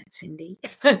wheat in it, Cyndi.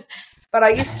 But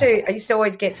I used to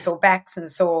always get sore backs and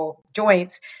sore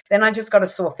joints. Then I just got a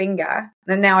sore finger,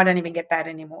 and now I don't even get that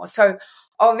anymore. So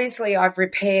obviously I've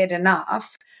repaired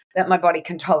enough that my body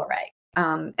can tolerate.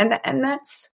 And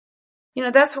that's,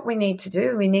 that's what we need to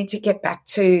do. We need to get back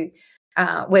to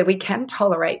where we can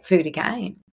tolerate food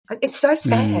again. It's so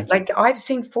sad. Like, I've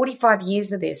seen 45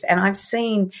 years of this, and I've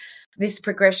seen this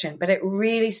progression, but it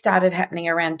really started happening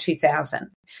around 2000.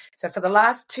 So for the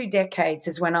last 2 decades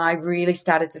is when I really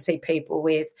started to see people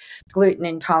with gluten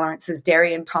intolerances,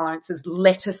 dairy intolerances,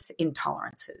 lettuce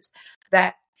intolerances.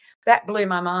 That blew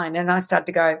my mind. And I started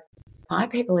to go, why are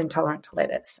people intolerant to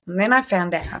lettuce? And then I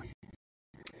found out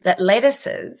that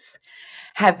lettuces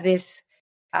have this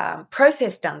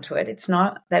process done to it. It's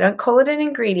not, they don't call it an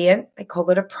ingredient, they call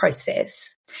it a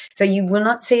process. So you will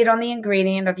not see it on the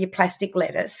ingredient of your plastic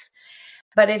lettuce,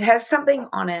 but it has something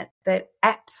on it that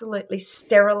absolutely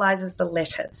sterilizes the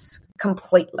lettuce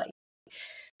completely.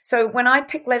 So when I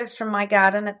pick lettuce from my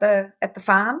garden at the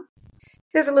farm,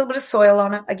 there's a little bit of soil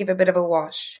on it. I give a bit of a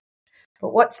wash.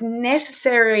 But what's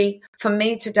necessary for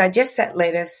me to digest that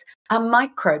lettuce are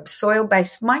microbes,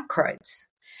 soil-based microbes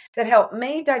that help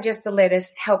me digest the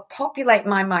lettuce, help populate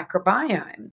my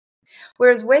microbiome.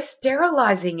 Whereas we're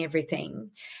sterilizing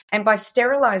everything. And by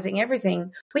sterilizing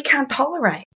everything, we can't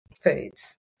tolerate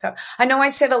foods. So I know I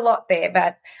said a lot there,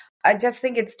 but I just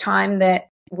think it's time that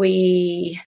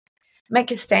we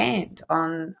make a stand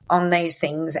on these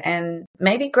things and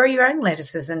maybe grow your own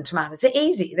lettuces and tomatoes. They're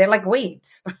easy. They're like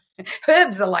weeds.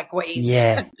 Herbs are like weeds.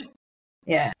 Yeah.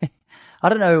 Yeah. I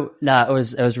don't know. No, it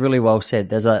was really well said.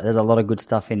 There's a lot of good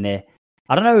stuff in there.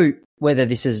 I don't know whether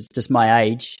this is just my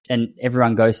age and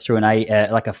everyone goes through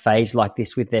like a phase like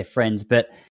this with their friends, but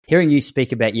hearing you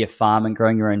speak about your farm and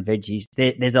growing your own veggies,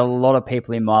 there's a lot of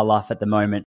people in my life at the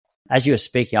moment. As you were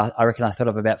speaking, I reckon I thought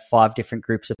of about 5 different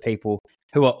groups of people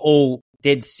who are all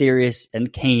dead serious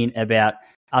and keen about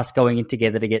us going in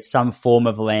together to get some form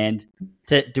of land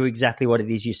to do exactly what it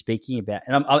is you're speaking about.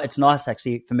 And it's nice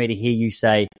actually for me to hear you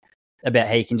say about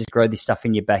how you can just grow this stuff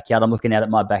in your backyard. I'm looking out at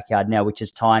my backyard now, which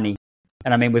is tiny.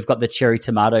 And I mean, we've got the cherry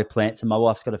tomato plants and my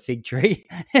wife's got a fig tree,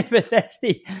 but that's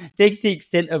the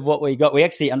extent of what we got. We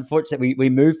actually, unfortunately, we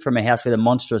moved from a house with a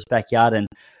monstrous backyard, and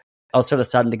I was sort of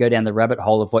starting to go down the rabbit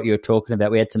hole of what you were talking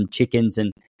about. We had some chickens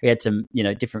and we had some,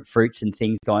 different fruits and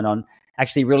things going on.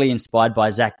 Actually really inspired by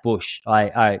Zach Bush.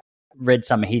 I read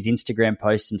some of his Instagram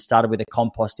posts and started with a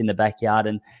compost in the backyard.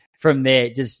 And from there,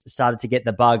 just started to get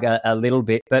the bug a little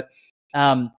bit. But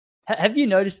have you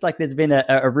noticed like there's been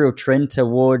a real trend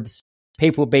towards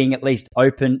people being at least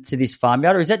open to this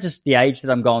farmyard? Or is that just the age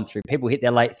that I'm going through? People hit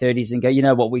their late 30s and go, you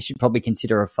know what, we should probably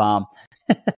consider a farm.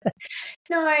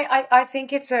 No, I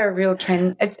think it's a real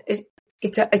trend.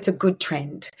 It's a good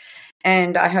trend.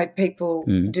 And I hope people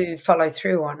do follow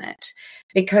through on it,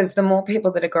 because the more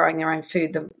people that are growing their own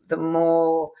food,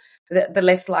 the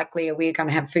less likely are we going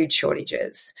to have food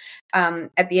shortages.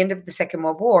 At the end of the Second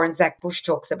World War, and Zach Bush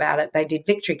talks about it, they did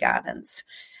victory gardens.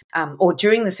 Or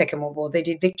during the Second World War, they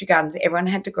did victory gardens. Everyone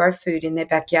had to grow food in their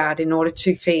backyard in order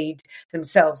to feed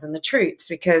themselves and the troops,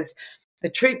 because the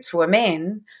troops were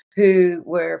men who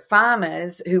were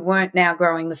farmers who weren't now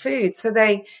growing the food. So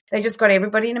they just got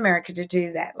everybody in America to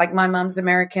do that. Like my mum's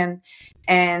American,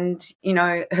 and,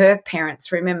 her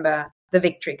parents remember the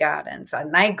victory gardens,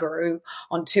 and they grew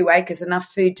on 2 acres enough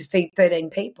food to feed 13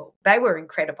 people. They were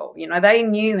incredible. They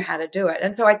knew how to do it.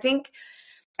 And so I think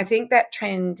that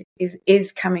trend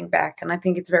is coming back, and I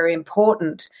think it's very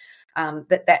important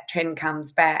that trend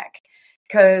comes back,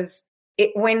 because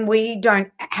when we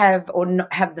don't have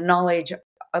have the knowledge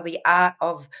or the art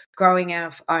of growing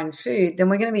our own food, then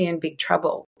we're going to be in big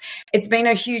trouble. It's been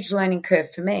a huge learning curve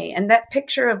for me. And that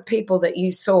picture of people that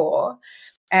you saw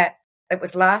it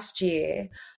was last year,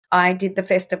 I did the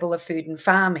Festival of Food and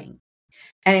Farming.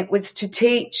 And it was to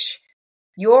teach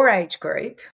your age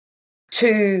group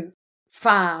to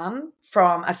farm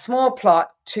from a small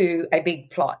plot to a big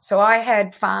plot. So I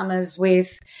had farmers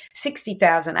with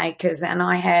 60,000 acres, and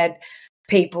I had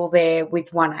people there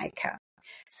with 1 acre.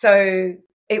 So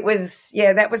it was,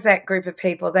 that was that group of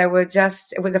people. It was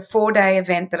a 4-day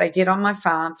event that I did on my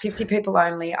farm, 50 people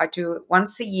only. I do it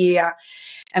once a year,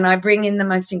 and I bring in the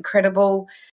most incredible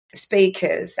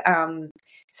speakers,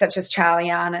 such as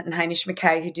Charlie Arnott and Hamish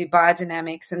McKay, who do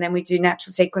biodynamics. And then we do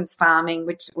natural sequence farming,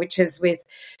 which is with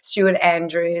Stuart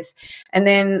Andrews. And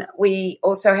then we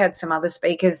also had some other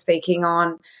speakers speaking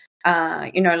on,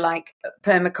 like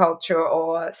permaculture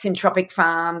or syntropic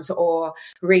farms or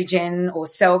regen or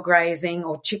cell grazing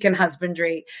or chicken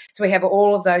husbandry. So we have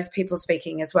all of those people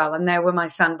speaking as well. And they were my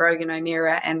son, Brogan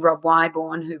O'Meara, and Rob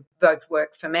Wyborn, who both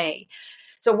work for me.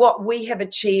 So what we have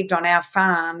achieved on our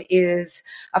farm is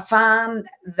a farm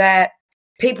that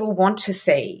people want to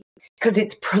see because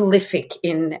it's prolific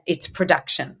in its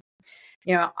production.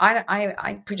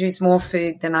 I produce more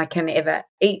food than I can ever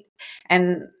eat.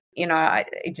 And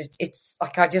it's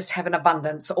like I just have an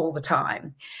abundance all the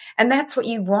time. And that's what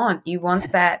you want. You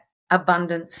want that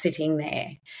abundance sitting there.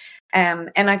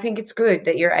 And I think it's good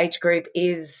that your age group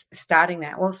is starting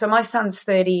that. Well, so my son's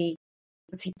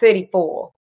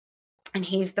 34, and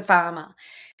he's the farmer,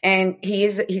 and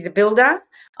he's a builder.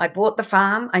 I bought the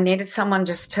farm. I needed someone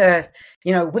just to,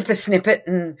 whip a snippet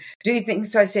and do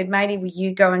things. So I said, matey, will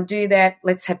you go and do that?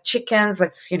 Let's have chickens.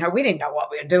 We didn't know what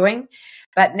we were doing.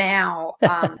 But now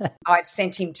I've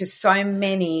sent him to so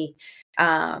many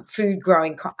food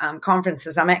growing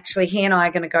conferences. He and I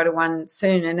are going to go to one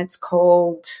soon, and it's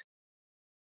called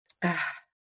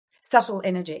Subtle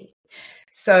Energy.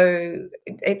 So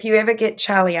if you ever get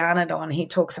Charlie Arnott on, he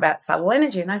talks about subtle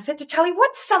energy. And I said to Charlie,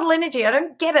 what's subtle energy? I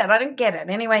don't get it.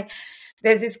 Anyway,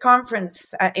 there's this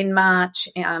conference in March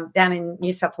down in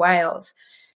New South Wales.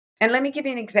 And let me give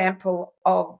you an example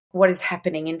of what is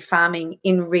happening in farming,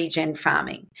 in regen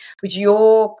farming, which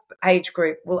your age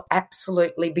group will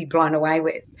absolutely be blown away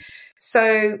with.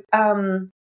 So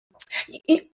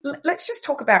let's just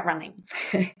talk about running.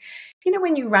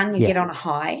 When you run, you get on a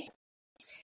high.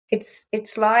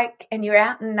 It's like, and you're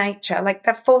out in nature, like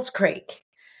that Falls Creek.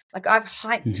 Like I've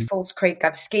hiked Falls Creek,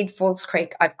 I've skied Falls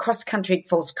Creek, I've cross-countryed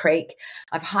Falls Creek,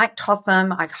 I've hiked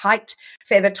Hotham, I've hiked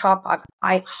Feathertop,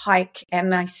 I hike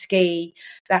and I ski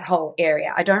that whole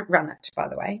area. I don't run it, by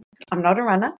the way. I'm not a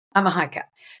runner, I'm a hiker.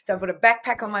 So I put a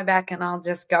backpack on my back and I'll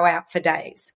just go out for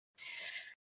days.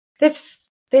 There's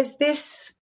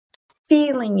this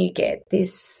feeling you get,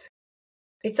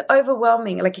 it's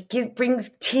overwhelming. Like it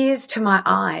brings tears to my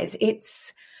eyes.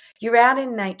 You're out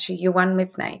in nature. You're one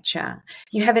with nature.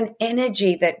 You have an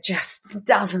energy that just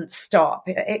doesn't stop.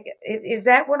 Is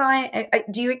that what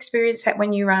do you experience that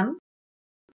when you run?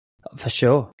 For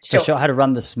sure. I had a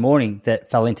run this morning that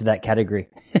fell into that category.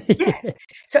 Yeah.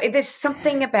 So there's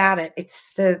something about it.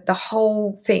 It's the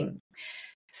whole thing.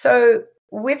 So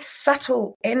with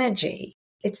subtle energy,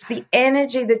 it's the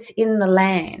energy that's in the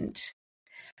land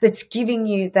that's giving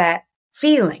you that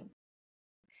feeling.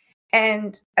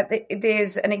 And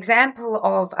there's an example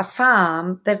of a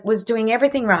farm that was doing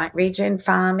everything right, regen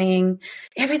farming,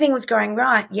 everything was going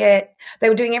right, yet they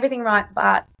were doing everything right,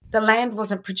 but the land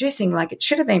wasn't producing like it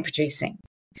should have been producing.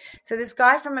 So this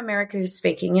guy from America who's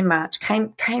speaking in March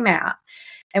came out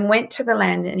and went to the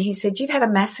land, and he said, you've had a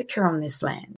massacre on this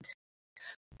land.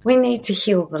 We need to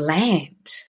heal the land.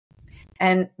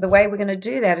 And the way we're going to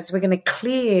do that is we're going to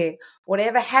clear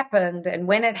whatever happened and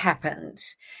when it happened.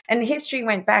 And history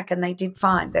went back, and they did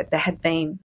find that there had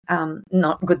been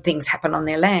not good things happen on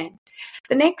their land.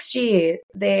 The next year,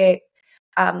 their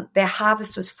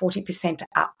harvest was 40%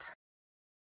 up.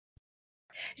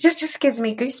 It just gives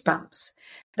me goosebumps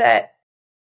that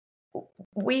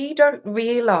we don't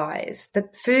realize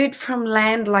that food from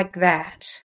land like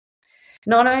that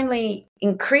not only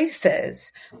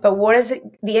increases, but what is it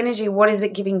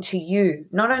giving to you?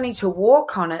 Not only to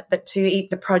walk on it, but to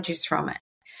eat the produce from it.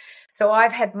 So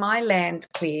I've had my land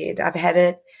cleared. I've had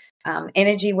it,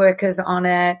 energy workers on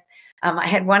it. I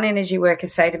had one energy worker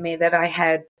say to me that I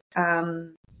had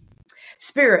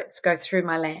spirits go through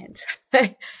my land.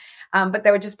 But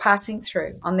they were just passing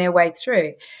through on their way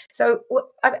through. So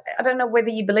I don't know whether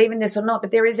you believe in this or not, but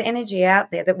there is energy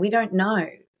out there that we don't know.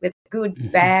 With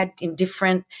good, bad,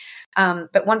 indifferent.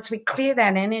 But once we clear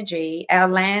that energy, our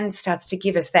land starts to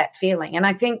give us that feeling. And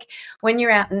I think when you're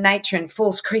out in nature in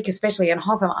Falls Creek, especially in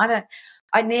Hotham,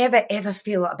 I never ever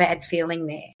feel a bad feeling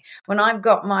there. When I've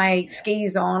got my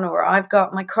skis on, or I've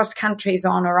got my cross countries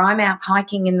on, or I'm out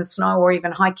hiking in the snow, or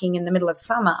even hiking in the middle of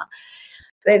summer,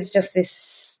 there's just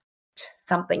this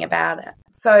something about it.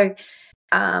 So,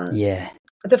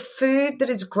 the food that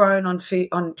is grown on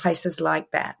places like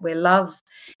that, where love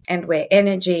and where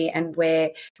energy and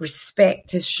where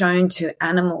respect is shown to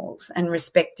animals and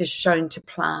respect is shown to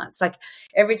plants. Like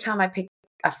every time I pick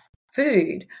a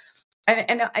food,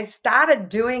 and I started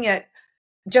doing it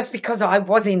just because I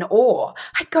was in awe,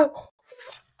 I'd go,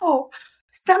 oh,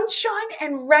 sunshine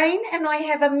and rain, and I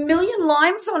have 1,000,000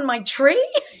 limes on my tree,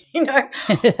 I've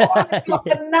got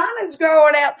bananas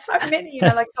growing out, so many,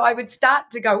 so I would start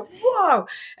to go, whoa.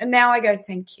 And now I go,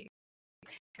 thank you.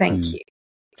 And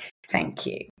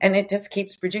it just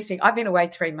keeps producing. I've been away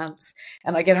 3 months,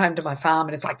 and I get home to my farm,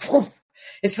 and it's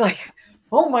like,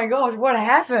 oh my God, what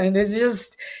happened?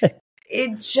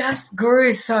 It just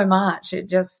grew so much.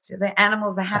 The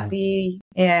animals are happy.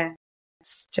 Yeah.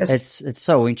 It's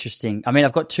so interesting. I mean,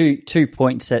 I've got two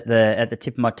points at the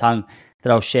tip of my tongue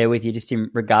that I'll share with you just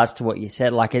in regards to what you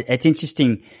said. Like it's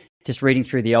interesting just reading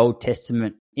through the Old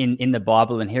Testament in the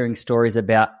Bible and hearing stories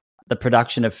about the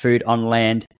production of food on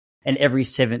land. And every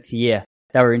 7th year,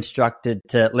 they were instructed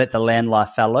to let the land lie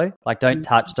fallow. Like don't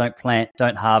touch, don't plant,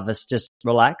 don't harvest, just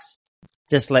relax.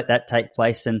 Just let that take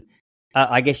place. And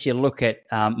I guess you look at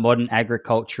modern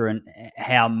agriculture and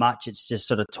how much it's just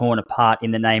sort of torn apart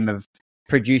in the name of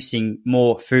producing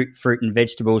more fruit and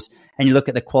vegetables. And you look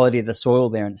at the quality of the soil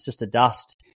there, and it's just a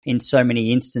dust in so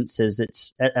many instances.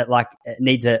 It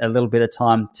needs a little bit of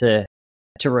time to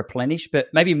replenish. But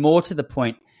maybe more to the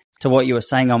point to what you were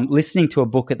saying, I'm listening to a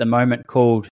book at the moment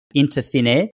called Into Thin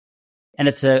Air. And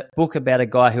it's a book about a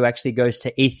guy who actually goes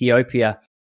to Ethiopia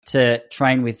to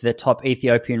train with the top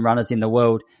Ethiopian runners in the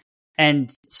world.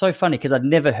 And so funny because I'd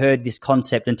never heard this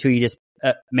concept until you just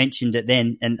mentioned it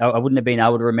then, and I wouldn't have been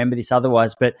able to remember this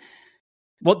otherwise. But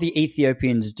what the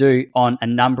Ethiopians do on a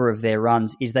number of their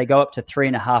runs is they go up to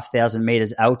 3,500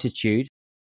 meters altitude.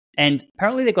 And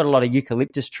apparently they've got a lot of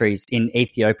eucalyptus trees in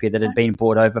Ethiopia that had been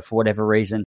brought over for whatever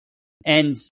reason.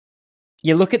 And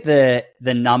you look at the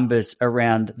numbers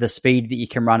around the speed that you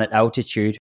can run at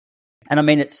altitude, and I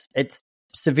mean, it's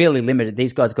severely limited.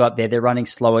 These guys go up there, they're running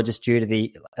slower just due to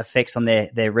the effects on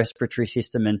their respiratory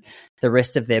system and the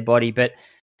rest of their body. But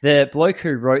the bloke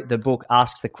who wrote the book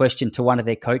asked the question to one of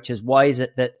their coaches, why is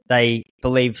it that they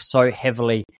believe so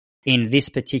heavily in this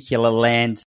particular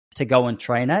land to go and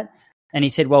train at? And he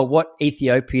said, well, what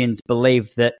Ethiopians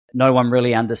believe that no one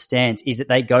really understands is that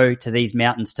they go to these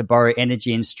mountains to borrow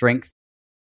energy and strength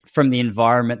from the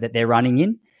environment that they're running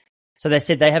in. So they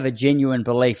said they have a genuine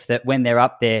belief that when they're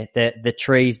up there, the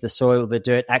trees, the soil, the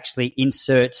dirt actually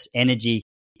inserts energy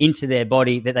into their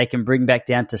body that they can bring back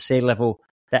down to sea level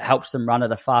that helps them run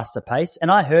at a faster pace. And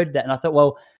I heard that and I thought,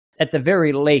 well, at the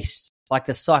very least, like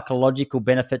the psychological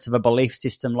benefits of a belief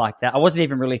system like that, I wasn't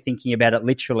even really thinking about it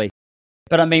literally.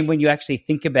 But I mean, when you actually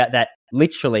think about that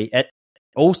literally, it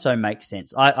also makes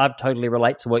sense. I totally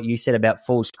relate to what you said about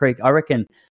Falls Creek. I reckon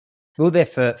we were there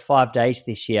for 5 days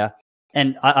this year.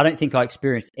 And I don't think I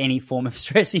experienced any form of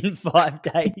stress in 5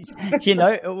 days. You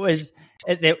know,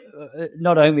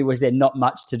 not only was there not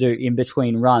much to do in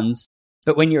between runs,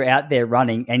 but when you're out there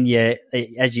running and you're,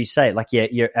 as you say, like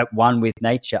you're at one with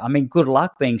nature, I mean, good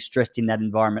luck being stressed in that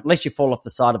environment, unless you fall off the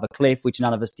side of a cliff, which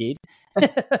none of us did.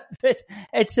 But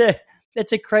it's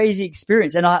a crazy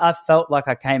experience. And I felt like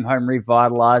I came home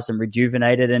revitalized and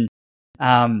rejuvenated. And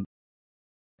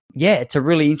yeah, it's a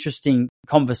really interesting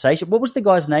conversation. What was the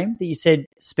guy's name that you said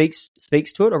speaks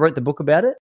to it? I wrote the book about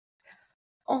it.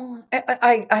 Oh,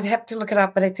 I'd have to look it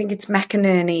up, but I think it's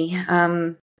McInerney.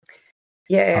 I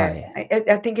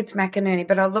think it's McInerney,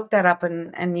 but I'll look that up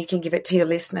and you can give it to your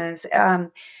listeners.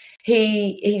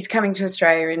 He's coming to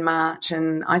Australia in March,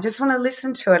 and I just want to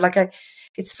listen to it.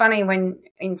 It's funny when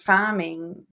in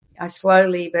farming, I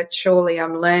slowly but surely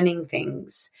I'm learning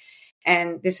things,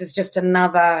 and this is just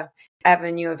another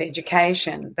avenue of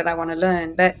education that I want to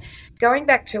learn. But going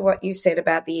back to what you said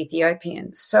about the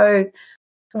Ethiopians, so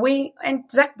and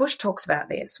Zach Bush talks about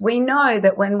this, we know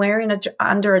that when we're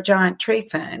under a giant tree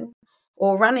fern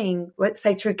or running, let's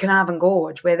say through Carnarvon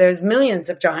Gorge, where there's millions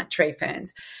of giant tree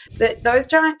ferns, that those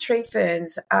giant tree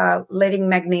ferns are letting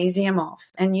magnesium off,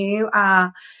 and you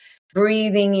are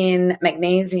breathing in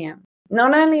magnesium.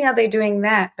 Not only are they doing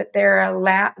that, but there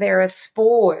are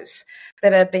spores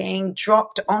that are being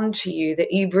dropped onto you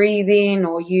that you breathe in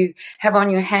or you have on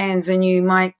your hands and you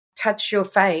might touch your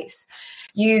face.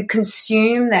 You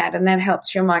consume that and that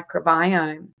helps your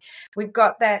microbiome. We've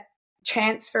got that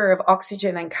transfer of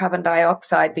oxygen and carbon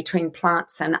dioxide between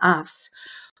plants and us.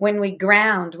 When we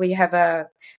ground, we have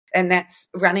and that's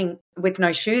running with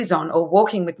no shoes on or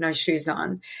walking with no shoes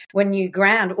on. When you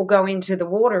ground or go into the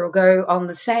water or go on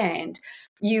the sand,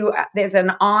 there's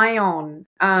an ion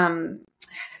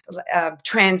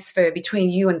transfer between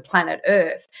you and planet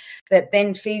Earth that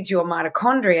then feeds your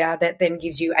mitochondria, that then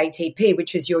gives you ATP,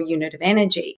 which is your unit of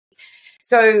energy.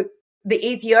 So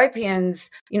the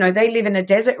Ethiopians, they live in a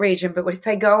desert region, but if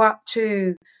they go up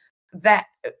to that,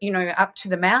 up to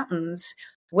the mountains,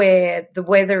 where the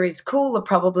weather is cooler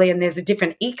probably and there's a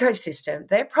different ecosystem,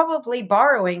 they're probably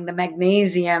borrowing the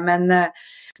magnesium and the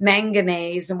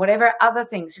manganese and whatever other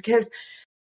things, because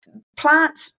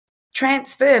plants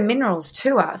transfer minerals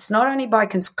to us, not only by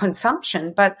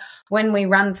consumption, but when we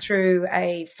run through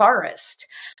a forest.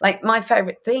 Like my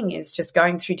favorite thing is just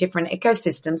going through different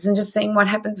ecosystems and just seeing what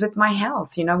happens with my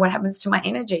health, what happens to my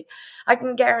energy. I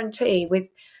can guarantee with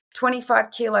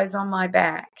 25 kilos on my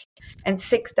back and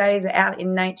 6 days out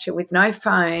in nature with no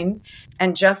phone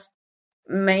and just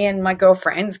me and my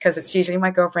girlfriends, because it's usually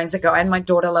my girlfriends that go, and my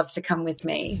daughter loves to come with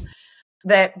me,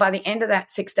 that by the end of that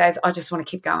 6 days, I just want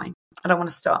to keep going. I don't want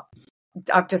to stop.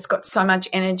 I've just got so much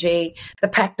energy. The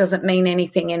pack doesn't mean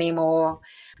anything anymore.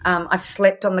 I've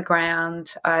slept on the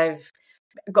ground. I've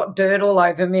got dirt all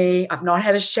over me. I've not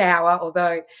had a shower,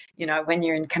 although, you know, when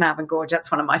you're in Carnarvon Gorge,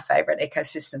 that's one of my favourite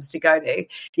ecosystems to go to.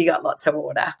 You got lots of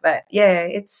water. But, yeah,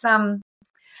 it's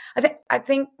I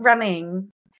think running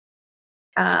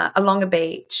along a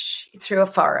beach, through a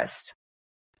forest,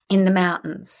 in the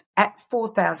mountains at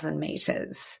 4,000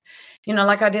 metres. You know,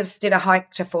 like I just did a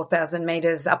hike to 4,000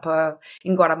 metres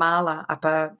in Guatemala, up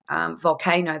a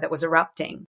volcano that was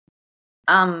erupting.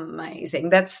 Amazing.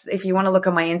 That's, if you want to look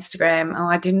on my Instagram,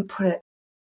 I didn't put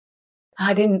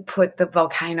the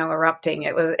volcano erupting.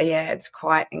 It's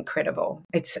quite incredible.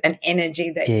 It's an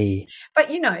energy that,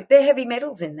 but you know, there are heavy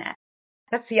metals in that.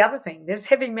 That's the other thing. There's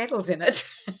heavy metals in it.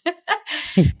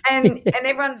 and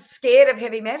everyone's scared of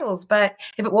heavy metals. But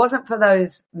if it wasn't for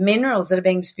those minerals that are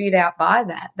being spewed out by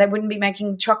that, they wouldn't be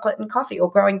making chocolate and coffee or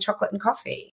growing chocolate and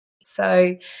coffee.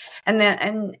 So,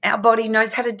 and our body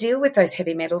knows how to deal with those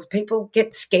heavy metals. People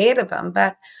get scared of them,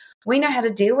 but we know how to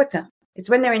deal with them. It's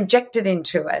when they're injected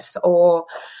into us or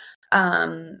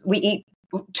we eat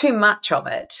too much of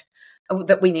it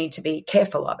that we need to be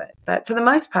careful of it. But for the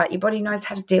most part, your body knows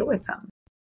how to deal with them.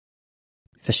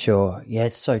 For sure. Yeah,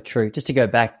 it's so true. Just to go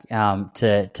back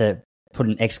to put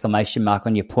an exclamation mark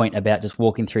on your point about just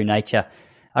walking through nature.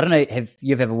 I don't know, have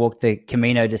you ever walked the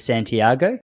Camino de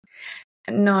Santiago?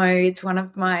 No, it's one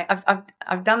of my.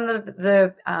 I've done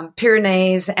the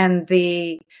Pyrenees and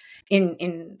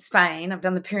in Spain. I've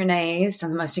done the Pyrenees, done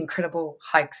the most incredible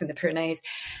hikes in the Pyrenees,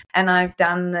 and I've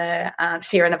done the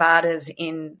Sierra Nevadas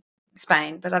in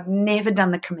Spain, but I've never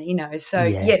done the Camino. So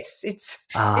yes, it's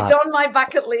on my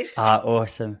bucket list.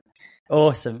 Awesome. Well,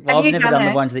 I've never done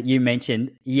the ones that you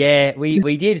mentioned. Yeah,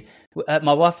 we did.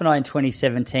 My wife and I in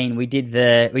 2017, we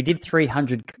did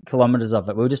 300 kilometers of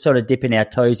it. We were just sort of dipping our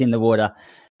toes in the water.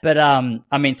 But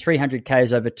 300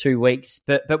 Ks over 2 weeks.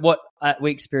 But what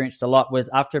we experienced a lot was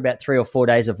after about 3 or 4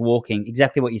 days of walking,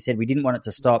 exactly what you said, we didn't want it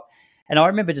to stop. And I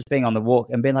remember just being on the walk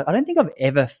and being like, I don't think I've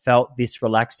ever felt this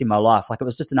relaxed in my life. Like, it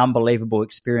was just an unbelievable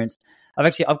experience.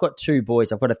 I've got 2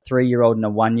 boys. I've got a 3-year-old and a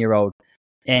 1-year-old.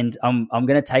 And I'm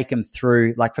going to take them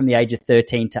through, like, from the age of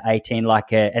 13 to 18,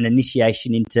 like an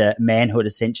initiation into manhood,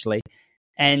 essentially.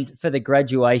 And for the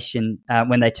graduation,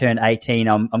 when they turn 18,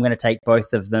 I'm going to take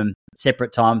both of them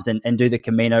separate times and do the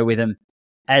Camino with them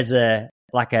as a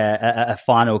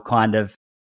final kind of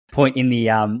point in the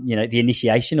the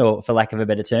initiation, or for lack of a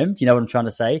better term. Do you know what I'm trying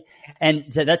to say? And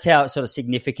so that's how sort of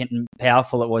significant and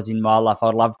powerful it was in my life.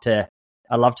 I'd love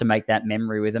to make that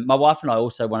memory with them. My wife and I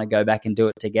also want to go back and do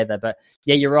it together. But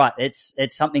yeah, you're right. It's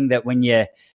something that when you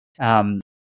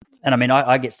and I mean,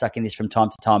 I get stuck in this from time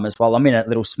to time as well. I'm in a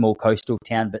little small coastal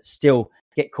town, but still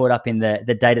get caught up in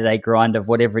the day-to-day grind of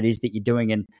whatever it is that you're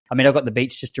doing. And I mean, I've got the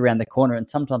beach just around the corner, and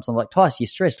sometimes I'm like, Tice, you're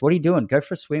stressed. What are you doing? Go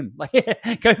for a swim. Like,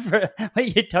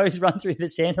 let your toes run through the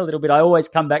sand a little bit. I always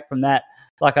come back from that,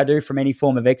 like I do from any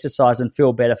form of exercise, and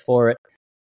feel better for it.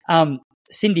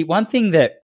 Cyndi, one thing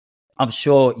that I'm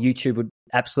sure YouTube would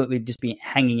absolutely just be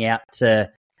hanging out to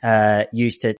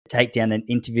use to take down an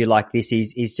interview like this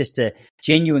is just a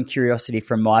genuine curiosity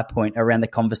from my point around the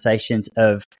conversations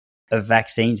of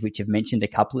vaccines, which you've mentioned a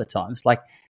couple of times. Like,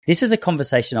 this is a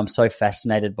conversation I'm so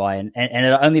fascinated by, and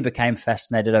it only became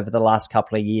fascinated over the last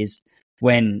couple of years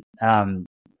when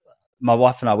my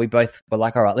wife and I, we both were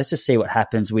like, all right, let's just see what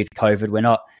happens with COVID.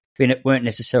 We weren't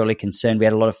necessarily concerned. We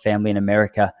had a lot of family in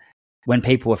America when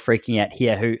people were freaking out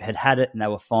here who had it and they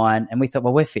were fine. And we thought,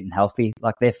 well, we're fit and healthy.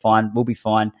 Like, they're fine. We'll be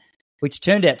fine, which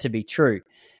turned out to be true.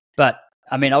 But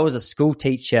I mean, I was a school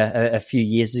teacher a few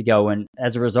years ago, and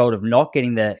as a result of not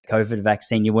getting the COVID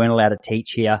vaccine, you weren't allowed to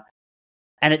teach here.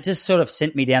 And it just sort of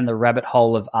sent me down the rabbit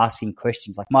hole of asking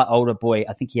questions. Like, my older boy,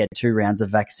 I think he had 2 rounds of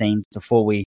vaccines before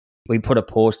we put a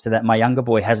pause to that. My younger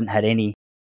boy hasn't had any.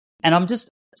 And I'm just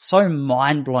so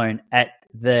mind blown at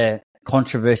the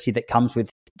controversy that comes with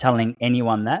telling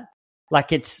anyone that.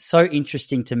 Like, it's so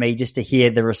interesting to me just to hear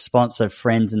the response of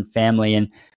friends and family, and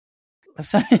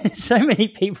so many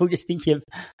people just think you've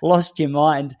lost your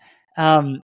mind.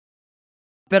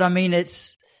 But I mean,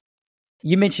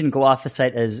 you mentioned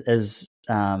glyphosate as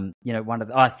one of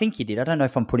the, I think you did. I don't know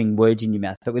if I'm putting words in your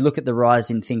mouth, but we look at the rise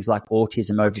in things like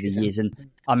autism over the years. And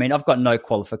I mean, I've got no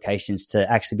qualifications to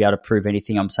actually be able to prove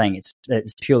anything I'm saying.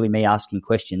 It's purely me asking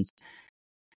questions.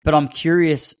 But I'm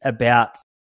curious about,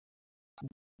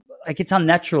 like, it's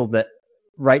unnatural that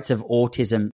rates of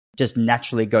autism just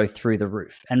naturally go through the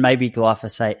roof, and maybe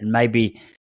glyphosate and maybe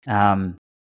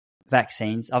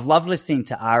vaccines. I've loved listening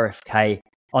to RFK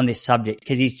on this subject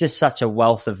because he's just such a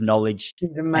wealth of knowledge.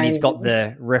 He's amazing. And he's got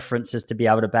the references to be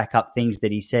able to back up things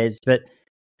that he says. But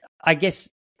I guess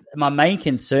my main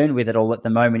concern with it all at the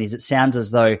moment is it sounds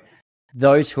as though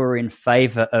those who are in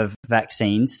favor of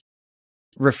vaccines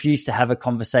refuse to have a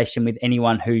conversation with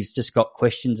anyone who's just got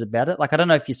questions about it. Like, I don't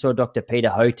know if you saw Dr. Peter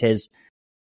Hotez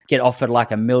get offered like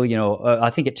 $1 million, or I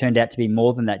think it turned out to be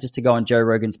more than that, just to go on Joe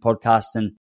Rogan's podcast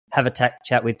and have a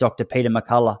chat with Dr. Peter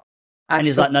McCullough. And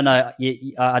he's like, no,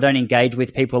 I don't engage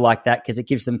with people like that because it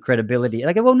gives them credibility. And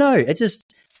I go, well, no,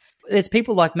 there's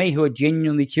people like me who are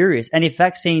genuinely curious. And if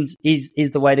vaccines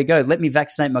is the way to go, let me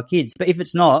vaccinate my kids. But if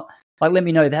it's not, like, let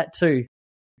me know that too.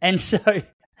 And so,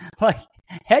 like,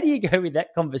 how do you go with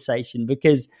that conversation?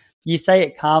 Because you say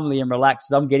it calmly and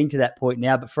relaxed, and I'm getting to that point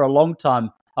now. But for a long time,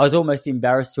 I was almost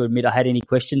embarrassed to admit I had any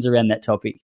questions around that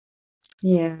topic.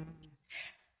 Yeah.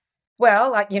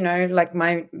 Well, like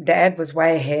my dad was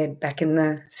way ahead back in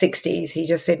the 60s. He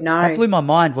just said no. That blew my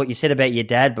mind, what you said about your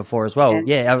dad before as well.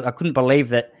 Yeah, I couldn't believe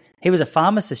that. He was a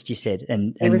pharmacist, you said,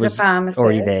 and he was a pharmacist.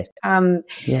 Already there.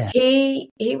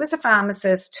 He was a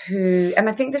pharmacist who, and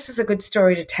I think this is a good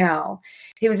story to tell.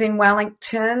 He was in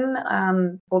Wellington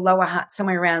or Lower Hutt,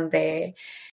 somewhere around there,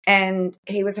 and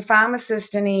he was a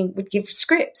pharmacist, and he would give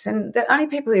scripts. And the only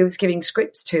people he was giving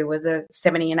scripts to were the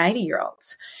 70 and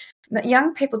 80-year-olds. The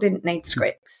young people didn't need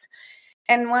scripts.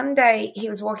 And one day he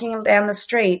was walking down the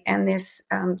street, and this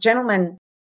gentleman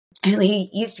who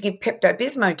he used to give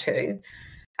Pepto-Bismol to,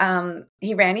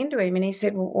 he ran into him and he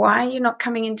said, well, why are you not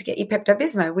coming in to get your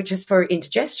Pepto-Bismol, which is for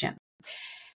indigestion?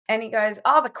 And he goes,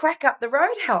 oh, the quack up the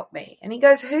road helped me. And he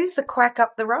goes, who's the quack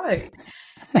up the road?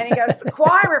 And he goes, the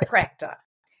chiropractor.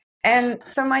 And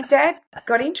so my dad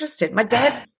got interested. My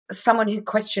dad is someone who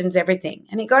questions everything,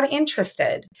 and he got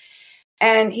interested.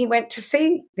 And he went to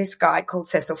see this guy called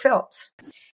Cecil Phelps.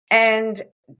 And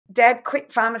Dad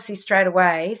quit pharmacy straight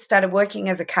away, started working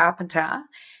as a carpenter,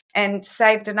 and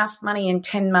saved enough money in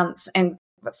 10 months and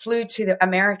flew to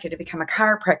America to become a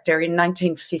chiropractor in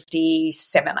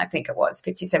 1957, I think it was,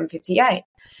 57, 58.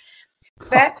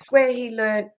 That's where he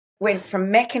went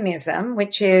from mechanism,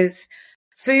 which is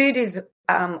food is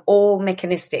all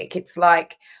mechanistic. It's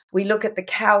like we look at the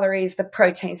calories, the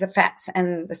proteins, the fats,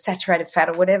 and the saturated fat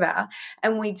or whatever,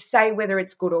 and we say whether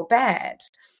it's good or bad.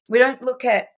 We don't look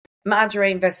at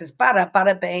margarine versus butter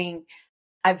being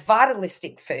a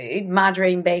vitalistic food,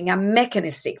 margarine being a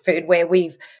mechanistic food where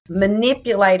we've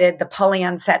manipulated the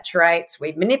polyunsaturates,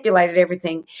 we've manipulated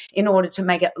everything in order to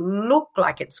make it look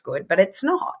like it's good, but it's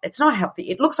not. It's not healthy.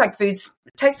 It looks like food,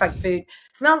 tastes like food,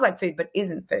 smells like food, but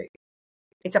isn't food.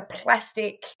 It's a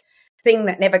plastic thing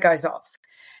that never goes off.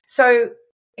 So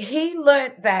he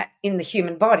learnt that in the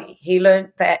human body. He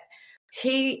learnt that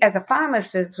he, as a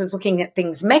pharmacist, was looking at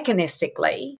things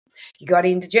mechanistically. You got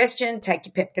indigestion, take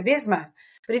your Pepto-Bismol.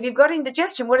 But if you've got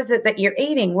indigestion, what is it that you're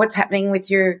eating? What's happening with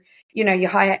your, do you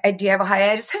have a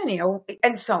hiatus hernia?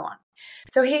 And so on.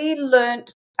 So he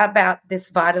learnt about this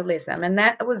vitalism. And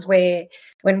that was where,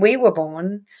 when we were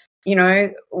born,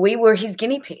 we were his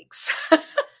guinea pigs,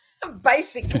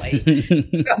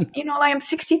 basically. I am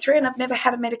 63 and I've never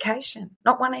had a medication,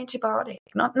 not one antibiotic,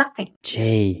 nothing.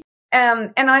 Gee.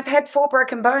 And I've had 4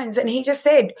 broken bones, and he just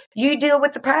said, you deal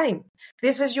with the pain.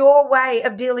 This is your way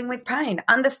of dealing with pain,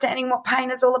 understanding what pain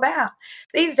is all about.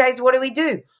 These days, what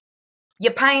do?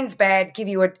 Your pain's bad, give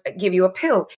you a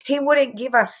pill. He wouldn't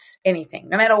give us anything.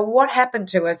 No matter what happened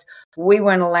to us, we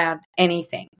weren't allowed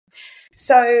anything.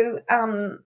 So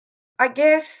I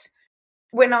guess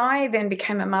when I then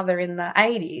became a mother in the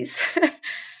 80s,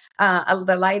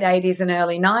 the late 80s and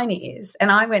early 90s, and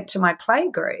I went to my play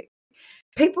group,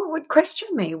 people would question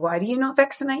me, why do you not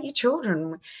vaccinate your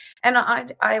children? And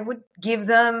I would give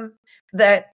them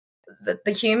that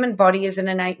the human body is an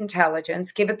innate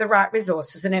intelligence, give it the right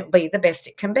resources, and it'll be the best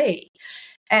it can be.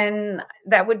 And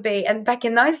that would be, and back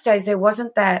in those days, there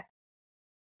wasn't that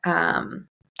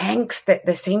angst that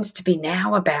there seems to be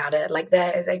now about it. Like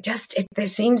there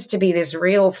seems to be this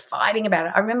real fighting about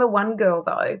it. I remember one girl,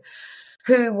 though,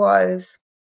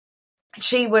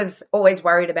 she was always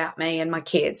worried about me and my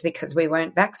kids because we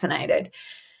weren't vaccinated.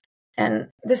 And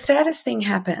the saddest thing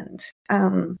happened.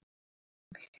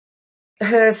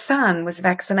 Her son was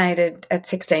vaccinated at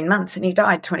 16 months and he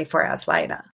died 24 hours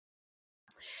later.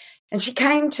 And she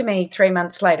came to me 3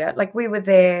 months later. Like, we were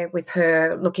there with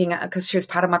her looking at, because she was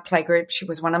part of my play group. She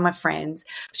was one of my friends.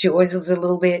 She always was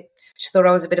she thought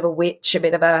I was a bit of a witch, a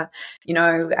bit of a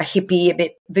hippie, a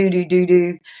bit voodoo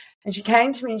doo-doo. And she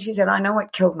came to me and she said, I know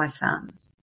what killed my son,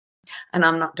 and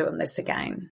I'm not doing this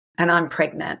again, and I'm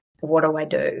pregnant. What do I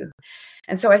do?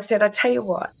 And so I said, I tell you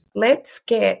what, and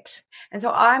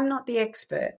so I'm not the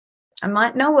expert. I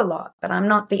might know a lot, but I'm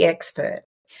not the expert.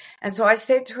 And so I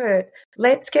said to her,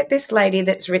 let's get this lady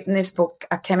that's written this book,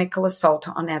 A Chemical Assault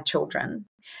on Our Children.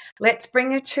 Let's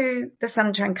bring her to the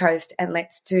Sunshine Coast and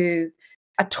let's do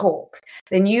a talk.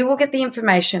 Then you will get the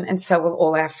information and so will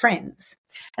all our friends.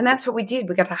 And that's what we did.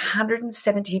 We got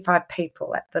 175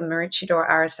 people at the Maroochydore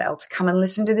RSL to come and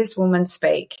listen to this woman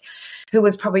speak, who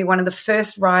was probably one of the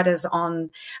first writers on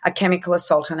a chemical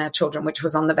assault on our children, which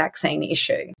was on the vaccine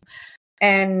issue.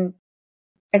 And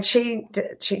she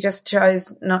just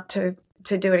chose not to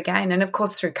do it again. And of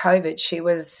course, through COVID, she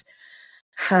was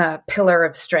her pillar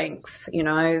of strength, you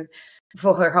know,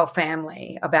 for her whole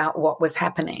family about what was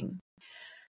happening.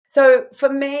 So for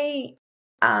me,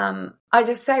 I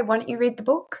just say, why don't you read the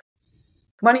book?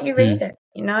 Why don't you read it?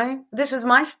 You know, this is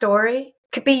my story.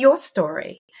 Could be your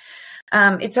story.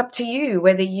 It's up to you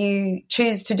whether you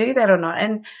choose to do that or not.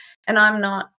 And I'm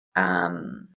not,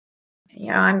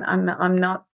 you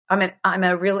know, I'm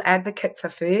a real advocate for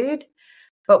food,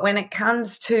 but when it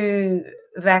comes to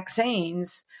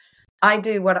vaccines, I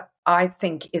do what I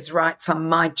think is right for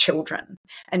my children,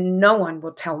 and no one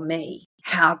will tell me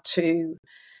how to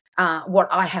what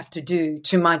I have to do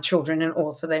to my children in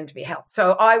order for them to be healthy.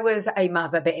 So I was a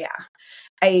mother bear,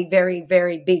 a very,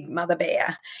 very big mother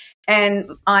bear.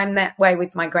 And I'm that way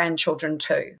with my grandchildren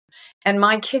too. And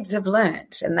my kids have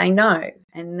learnt, and they know,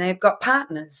 and they've got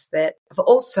partners that have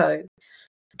also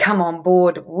come on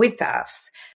board with us,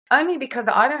 only because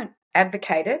I don't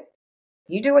advocate it.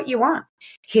 You do what you want.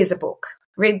 Here's a book.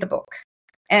 Read the book.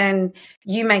 And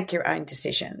you make your own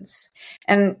decisions.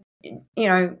 And, you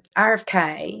know,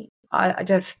 RFK, I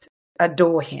just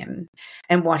adore him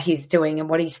and what he's doing and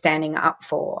what he's standing up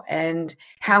for and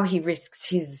how he risks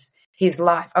his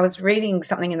life. I was reading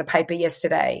something in the paper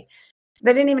yesterday.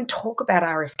 They didn't even talk about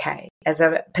RFK as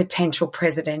a potential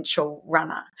presidential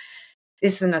runner.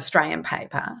 This is an Australian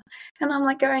paper. And I'm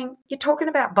like going, you're talking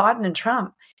about Biden and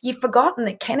Trump. You've forgotten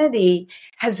that Kennedy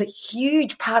has a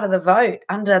huge part of the vote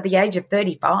under the age of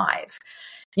 35,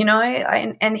 you know,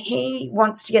 and he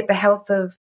wants to get the health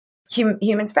of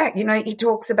humans back. You know, he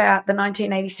talks about the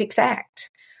 1986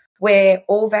 Act, where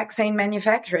all vaccine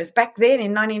manufacturers, back then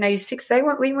in 1986,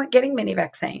 we weren't getting many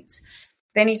vaccines.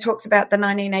 Then he talks about the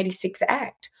 1986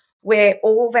 Act, where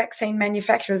all vaccine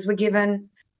manufacturers were given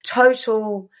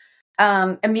total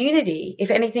immunity if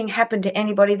anything happened to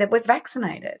anybody that was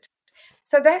vaccinated.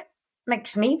 So that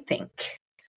makes me think,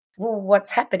 well, what's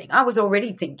happening? I was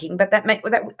already thinking, but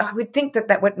I would think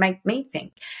that would make me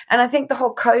think. And I think the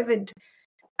whole COVID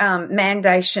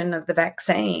mandation of the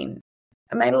vaccine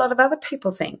made a lot of other people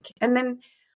think. And then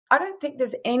I don't think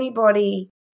there's anybody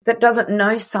that doesn't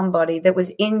know somebody that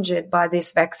was injured by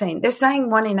this vaccine. They're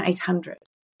saying 1 in 800.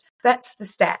 That's the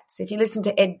stats. If you listen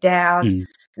to Ed Dowd,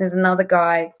 there's another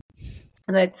guy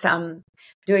that's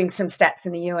doing some stats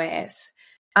in the US,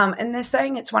 and they're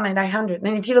saying it's 1 in 800.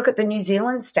 And if you look at the New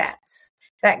Zealand stats,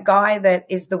 that guy that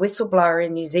is the whistleblower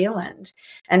in New Zealand,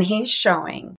 and he's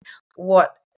showing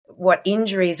what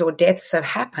injuries or deaths have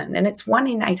happened, and it's 1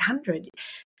 in 800.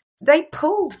 They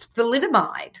pulled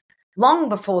thalidomide long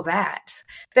before that.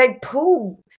 They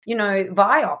pulled, you know,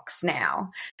 Vioxx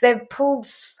now. They've pulled,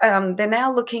 they're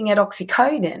now looking at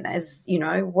oxycodone as, you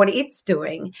know, what it's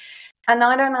doing. And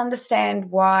I don't understand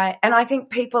why. And I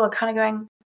think people are kind of going,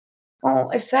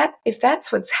 well, if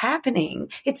that's what's happening,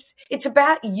 it's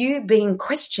about you being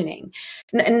questioning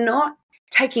and not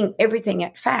taking everything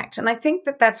at fact. And I think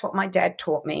that that's what my dad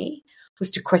taught me,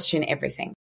 was to question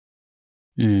everything.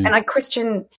 And I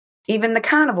question even the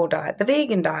carnivore diet, the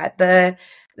vegan diet, the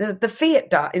fiat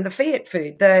diet, the fiat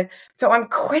food. So I'm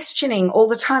questioning all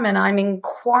the time, and I'm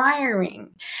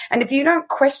inquiring. And if you don't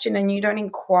question and you don't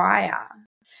inquire,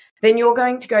 then you're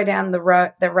going to go down the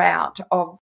route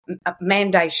of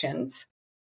mandations,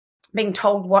 being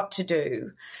told what to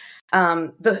do.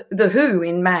 The WHO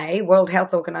in May, World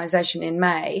Health Organization in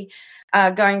May,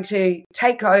 are going to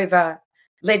take over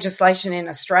legislation in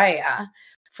Australia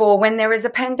for when there is a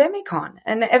pandemic on.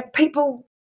 And have people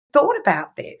thought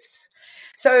about this?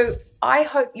 So I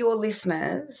hope your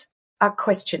listeners are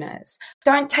questioners.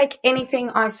 Don't take anything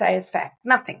I say as fact.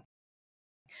 Nothing.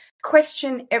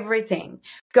 Question everything.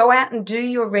 Go out and do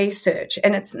your research.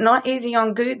 And it's not easy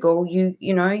on Google. You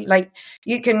know, like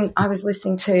you can, I was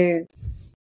listening to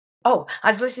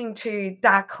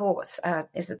Dark Horse.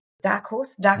 Is it Dark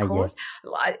Horse? Dark Horse.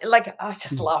 Like, I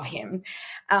just love him.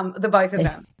 The both of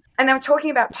them. And they were talking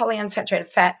about polyunsaturated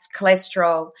fats,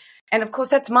 cholesterol. And of course,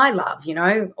 that's my love, you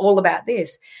know, all about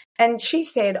this. And she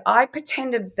said, I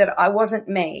pretended that I wasn't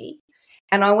me.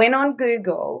 And I went on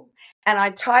Google and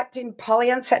I typed in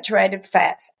polyunsaturated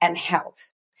fats and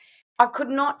health. I could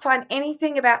not find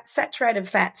anything about saturated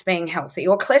fats being healthy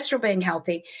or cholesterol being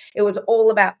healthy. It was all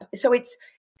about, so it's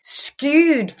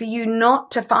skewed for you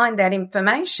not to find that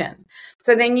information.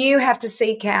 So then you have to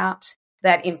seek out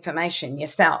that information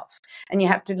yourself. And you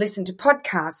have to listen to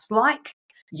podcasts like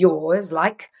yours,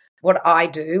 like what I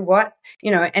do,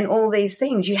 and all these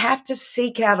things. You have to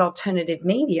seek out alternative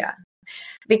media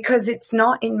because it's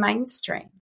not in mainstream.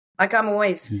 Like I'm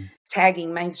always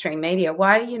tagging mainstream media.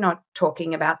 Why are you not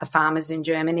talking about the farmers in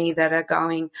Germany that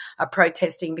are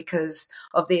protesting because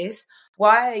of this?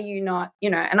 Why are you not,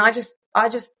 and I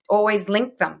just always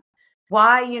link them.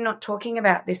 Why are you not talking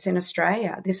about this in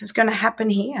Australia? This is going to happen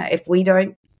here if we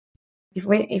don't,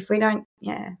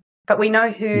 yeah. But we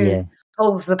know who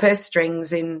pulls the purse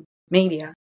strings in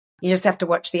media. You just have to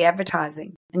watch the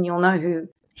advertising and you'll know who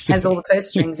has all the purse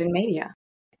strings in media.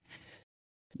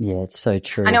 Yeah, it's so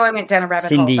true. I know I went down a rabbit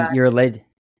hole. Cindy, you're a lead.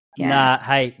 Yeah. Nah,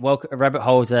 hey, rabbit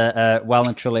holes are well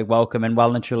and truly welcome and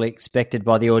well and truly expected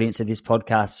by the audience of this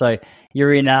podcast. So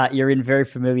you're in very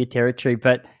familiar territory.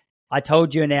 But I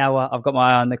told you an hour. I've got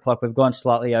my eye on the clock. We've gone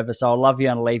slightly over, so I'll love you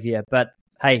and leave you. But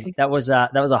hey, that was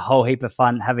a whole heap of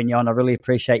fun having you on. I really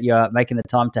appreciate you making the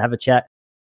time to have a chat.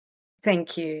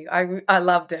 Thank you. I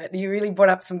loved it. You really brought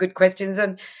up some good questions,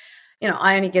 and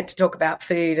I only get to talk about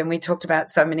food, and we talked about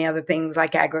so many other things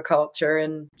like agriculture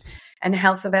and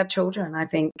health of our children. I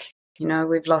think,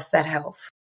 we've lost that health.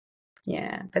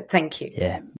 Yeah, but thank you.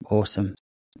 Yeah, awesome.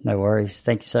 No worries.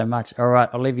 Thank you so much. All right,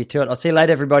 I'll leave you to it. I'll see you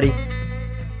later, everybody.